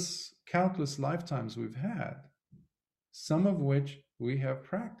limitless, countless lifetimes we've had, some of which we have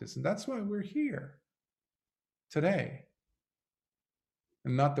practiced, and that's why we're here today,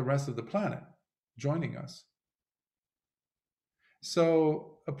 and not the rest of the planet joining us.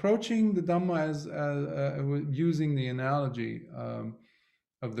 So approaching the Dhamma as using the analogy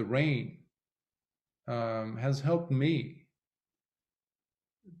of the rain has helped me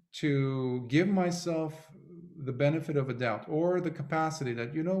to give myself the benefit of a doubt, or the capacity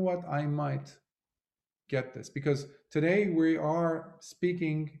that, I might get this. Because today we are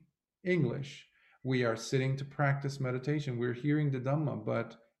speaking English, we are sitting to practice meditation, we're hearing the Dhamma, but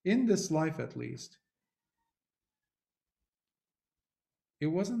in this life at least, it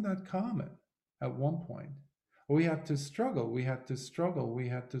wasn't that common at one point. We had to struggle, we had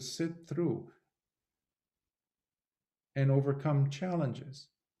to sit through and overcome challenges.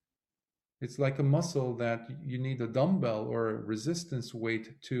 It's like a muscle that you need a dumbbell or a resistance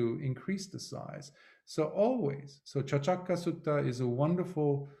weight to increase the size. So Chacakka Sutta is a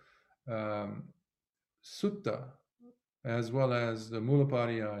wonderful sutta, as well as the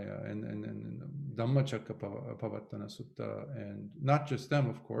Mulapariyaya and Dhammacakkappavattana Sutta, and not just them,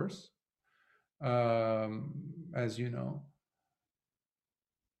 of course, as you know,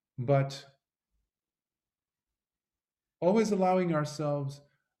 but always allowing ourselves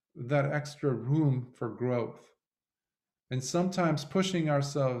that extra room for growth, and sometimes pushing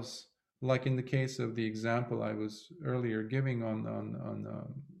ourselves, like in the case of the example I was earlier giving on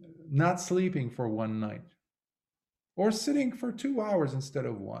not sleeping for one night, or sitting for 2 hours instead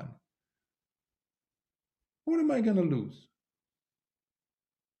of one. What am I going to lose?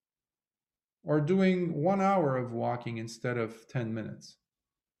 Or doing 1 hour of walking instead of 10 minutes.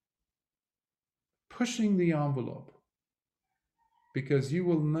 Pushing the envelope. Because you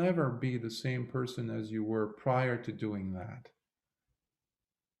will never be the same person as you were prior to doing that.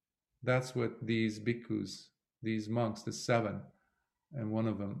 That's what these bhikkhus, these monks, the 7, and one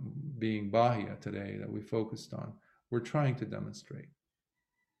of them being Bāhiya today that we focused on, we're trying to demonstrate.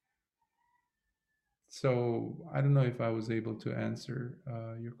 So I don't know if I was able to answer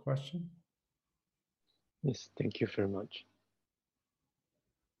your question. Yes, thank you very much.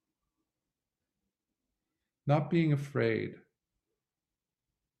 Not being afraid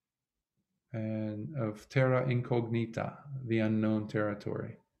and of terra incognita, the unknown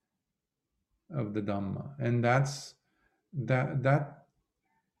territory of the Dhamma. And that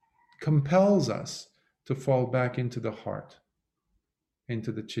compels us to fall back into the heart,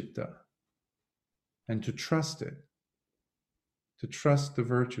 into the citta, and to trust it, to trust the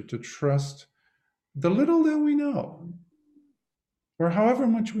virtue, to trust the little that we know, or however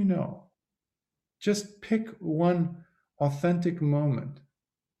much we know. Just pick one authentic moment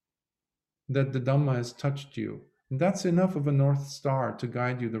that the Dhamma has touched you. And that's enough of a North Star to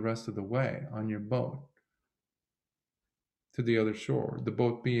guide you the rest of the way on your boat to the other shore. The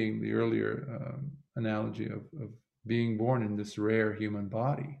boat being the earlier analogy of being born in this rare human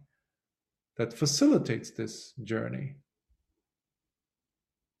body that facilitates this journey.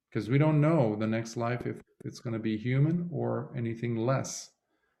 Because we don't know the next life if it's going to be human or anything less.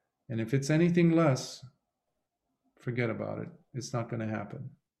 And if it's anything less, forget about it. It's not going to happen.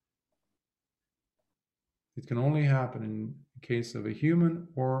 It can only happen in case of a human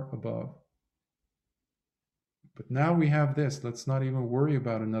or above. But now we have this. Let's not even worry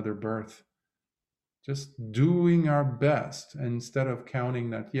about another birth. Just doing our best instead of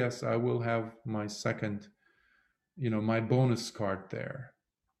counting that, yes, I will have my second, my bonus card there.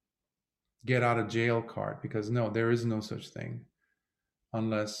 Get out of jail card, because no, there is no such thing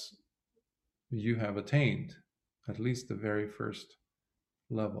unless you have attained at least the very first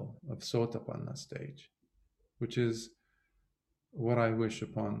level of Sotapanna stage, which is what I wish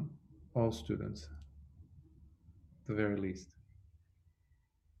upon all students, at the very least.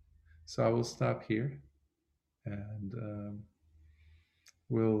 So I will stop here and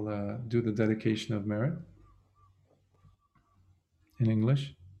we'll do the dedication of merit in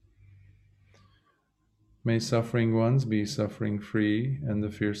English. May suffering ones be suffering free, and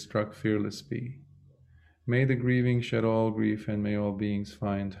the fear-struck fearless be. May the grieving shed all grief, and may all beings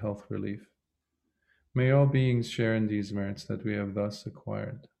find health relief. May all beings share in these merits that we have thus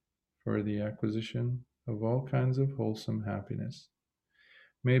acquired, for the acquisition of all kinds of wholesome happiness.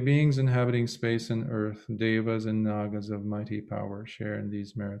 May beings inhabiting space and earth, devas and nagas of mighty power, share in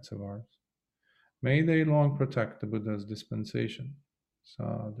these merits of ours. May they long protect the Buddha's dispensation.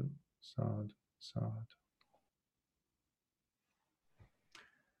 Sadhu, sadhu, sadhu.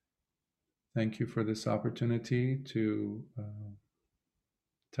 Thank you for this opportunity to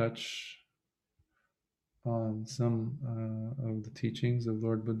touch on some of the teachings of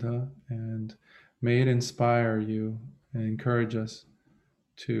Lord Buddha, and may it inspire you and encourage us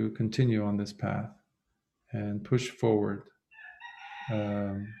to continue on this path and push forward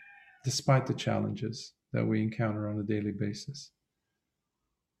despite the challenges that we encounter on a daily basis.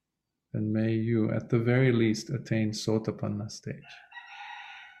 And may you, at the very least, attain Sotapanna stage.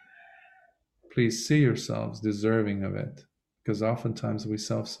 Please see yourselves deserving of it, because oftentimes we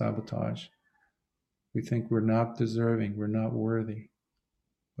self-sabotage. We think we're not deserving, we're not worthy,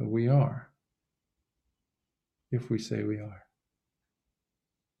 but we are, if we say we are.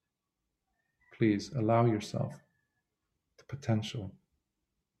 Please allow yourself the potential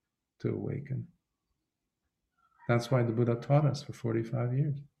to awaken. That's why the Buddha taught us for 45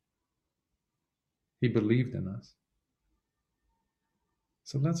 years. He believed in us.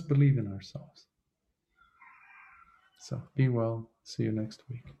 So let's believe in ourselves. So be well. See you next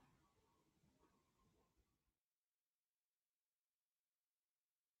week.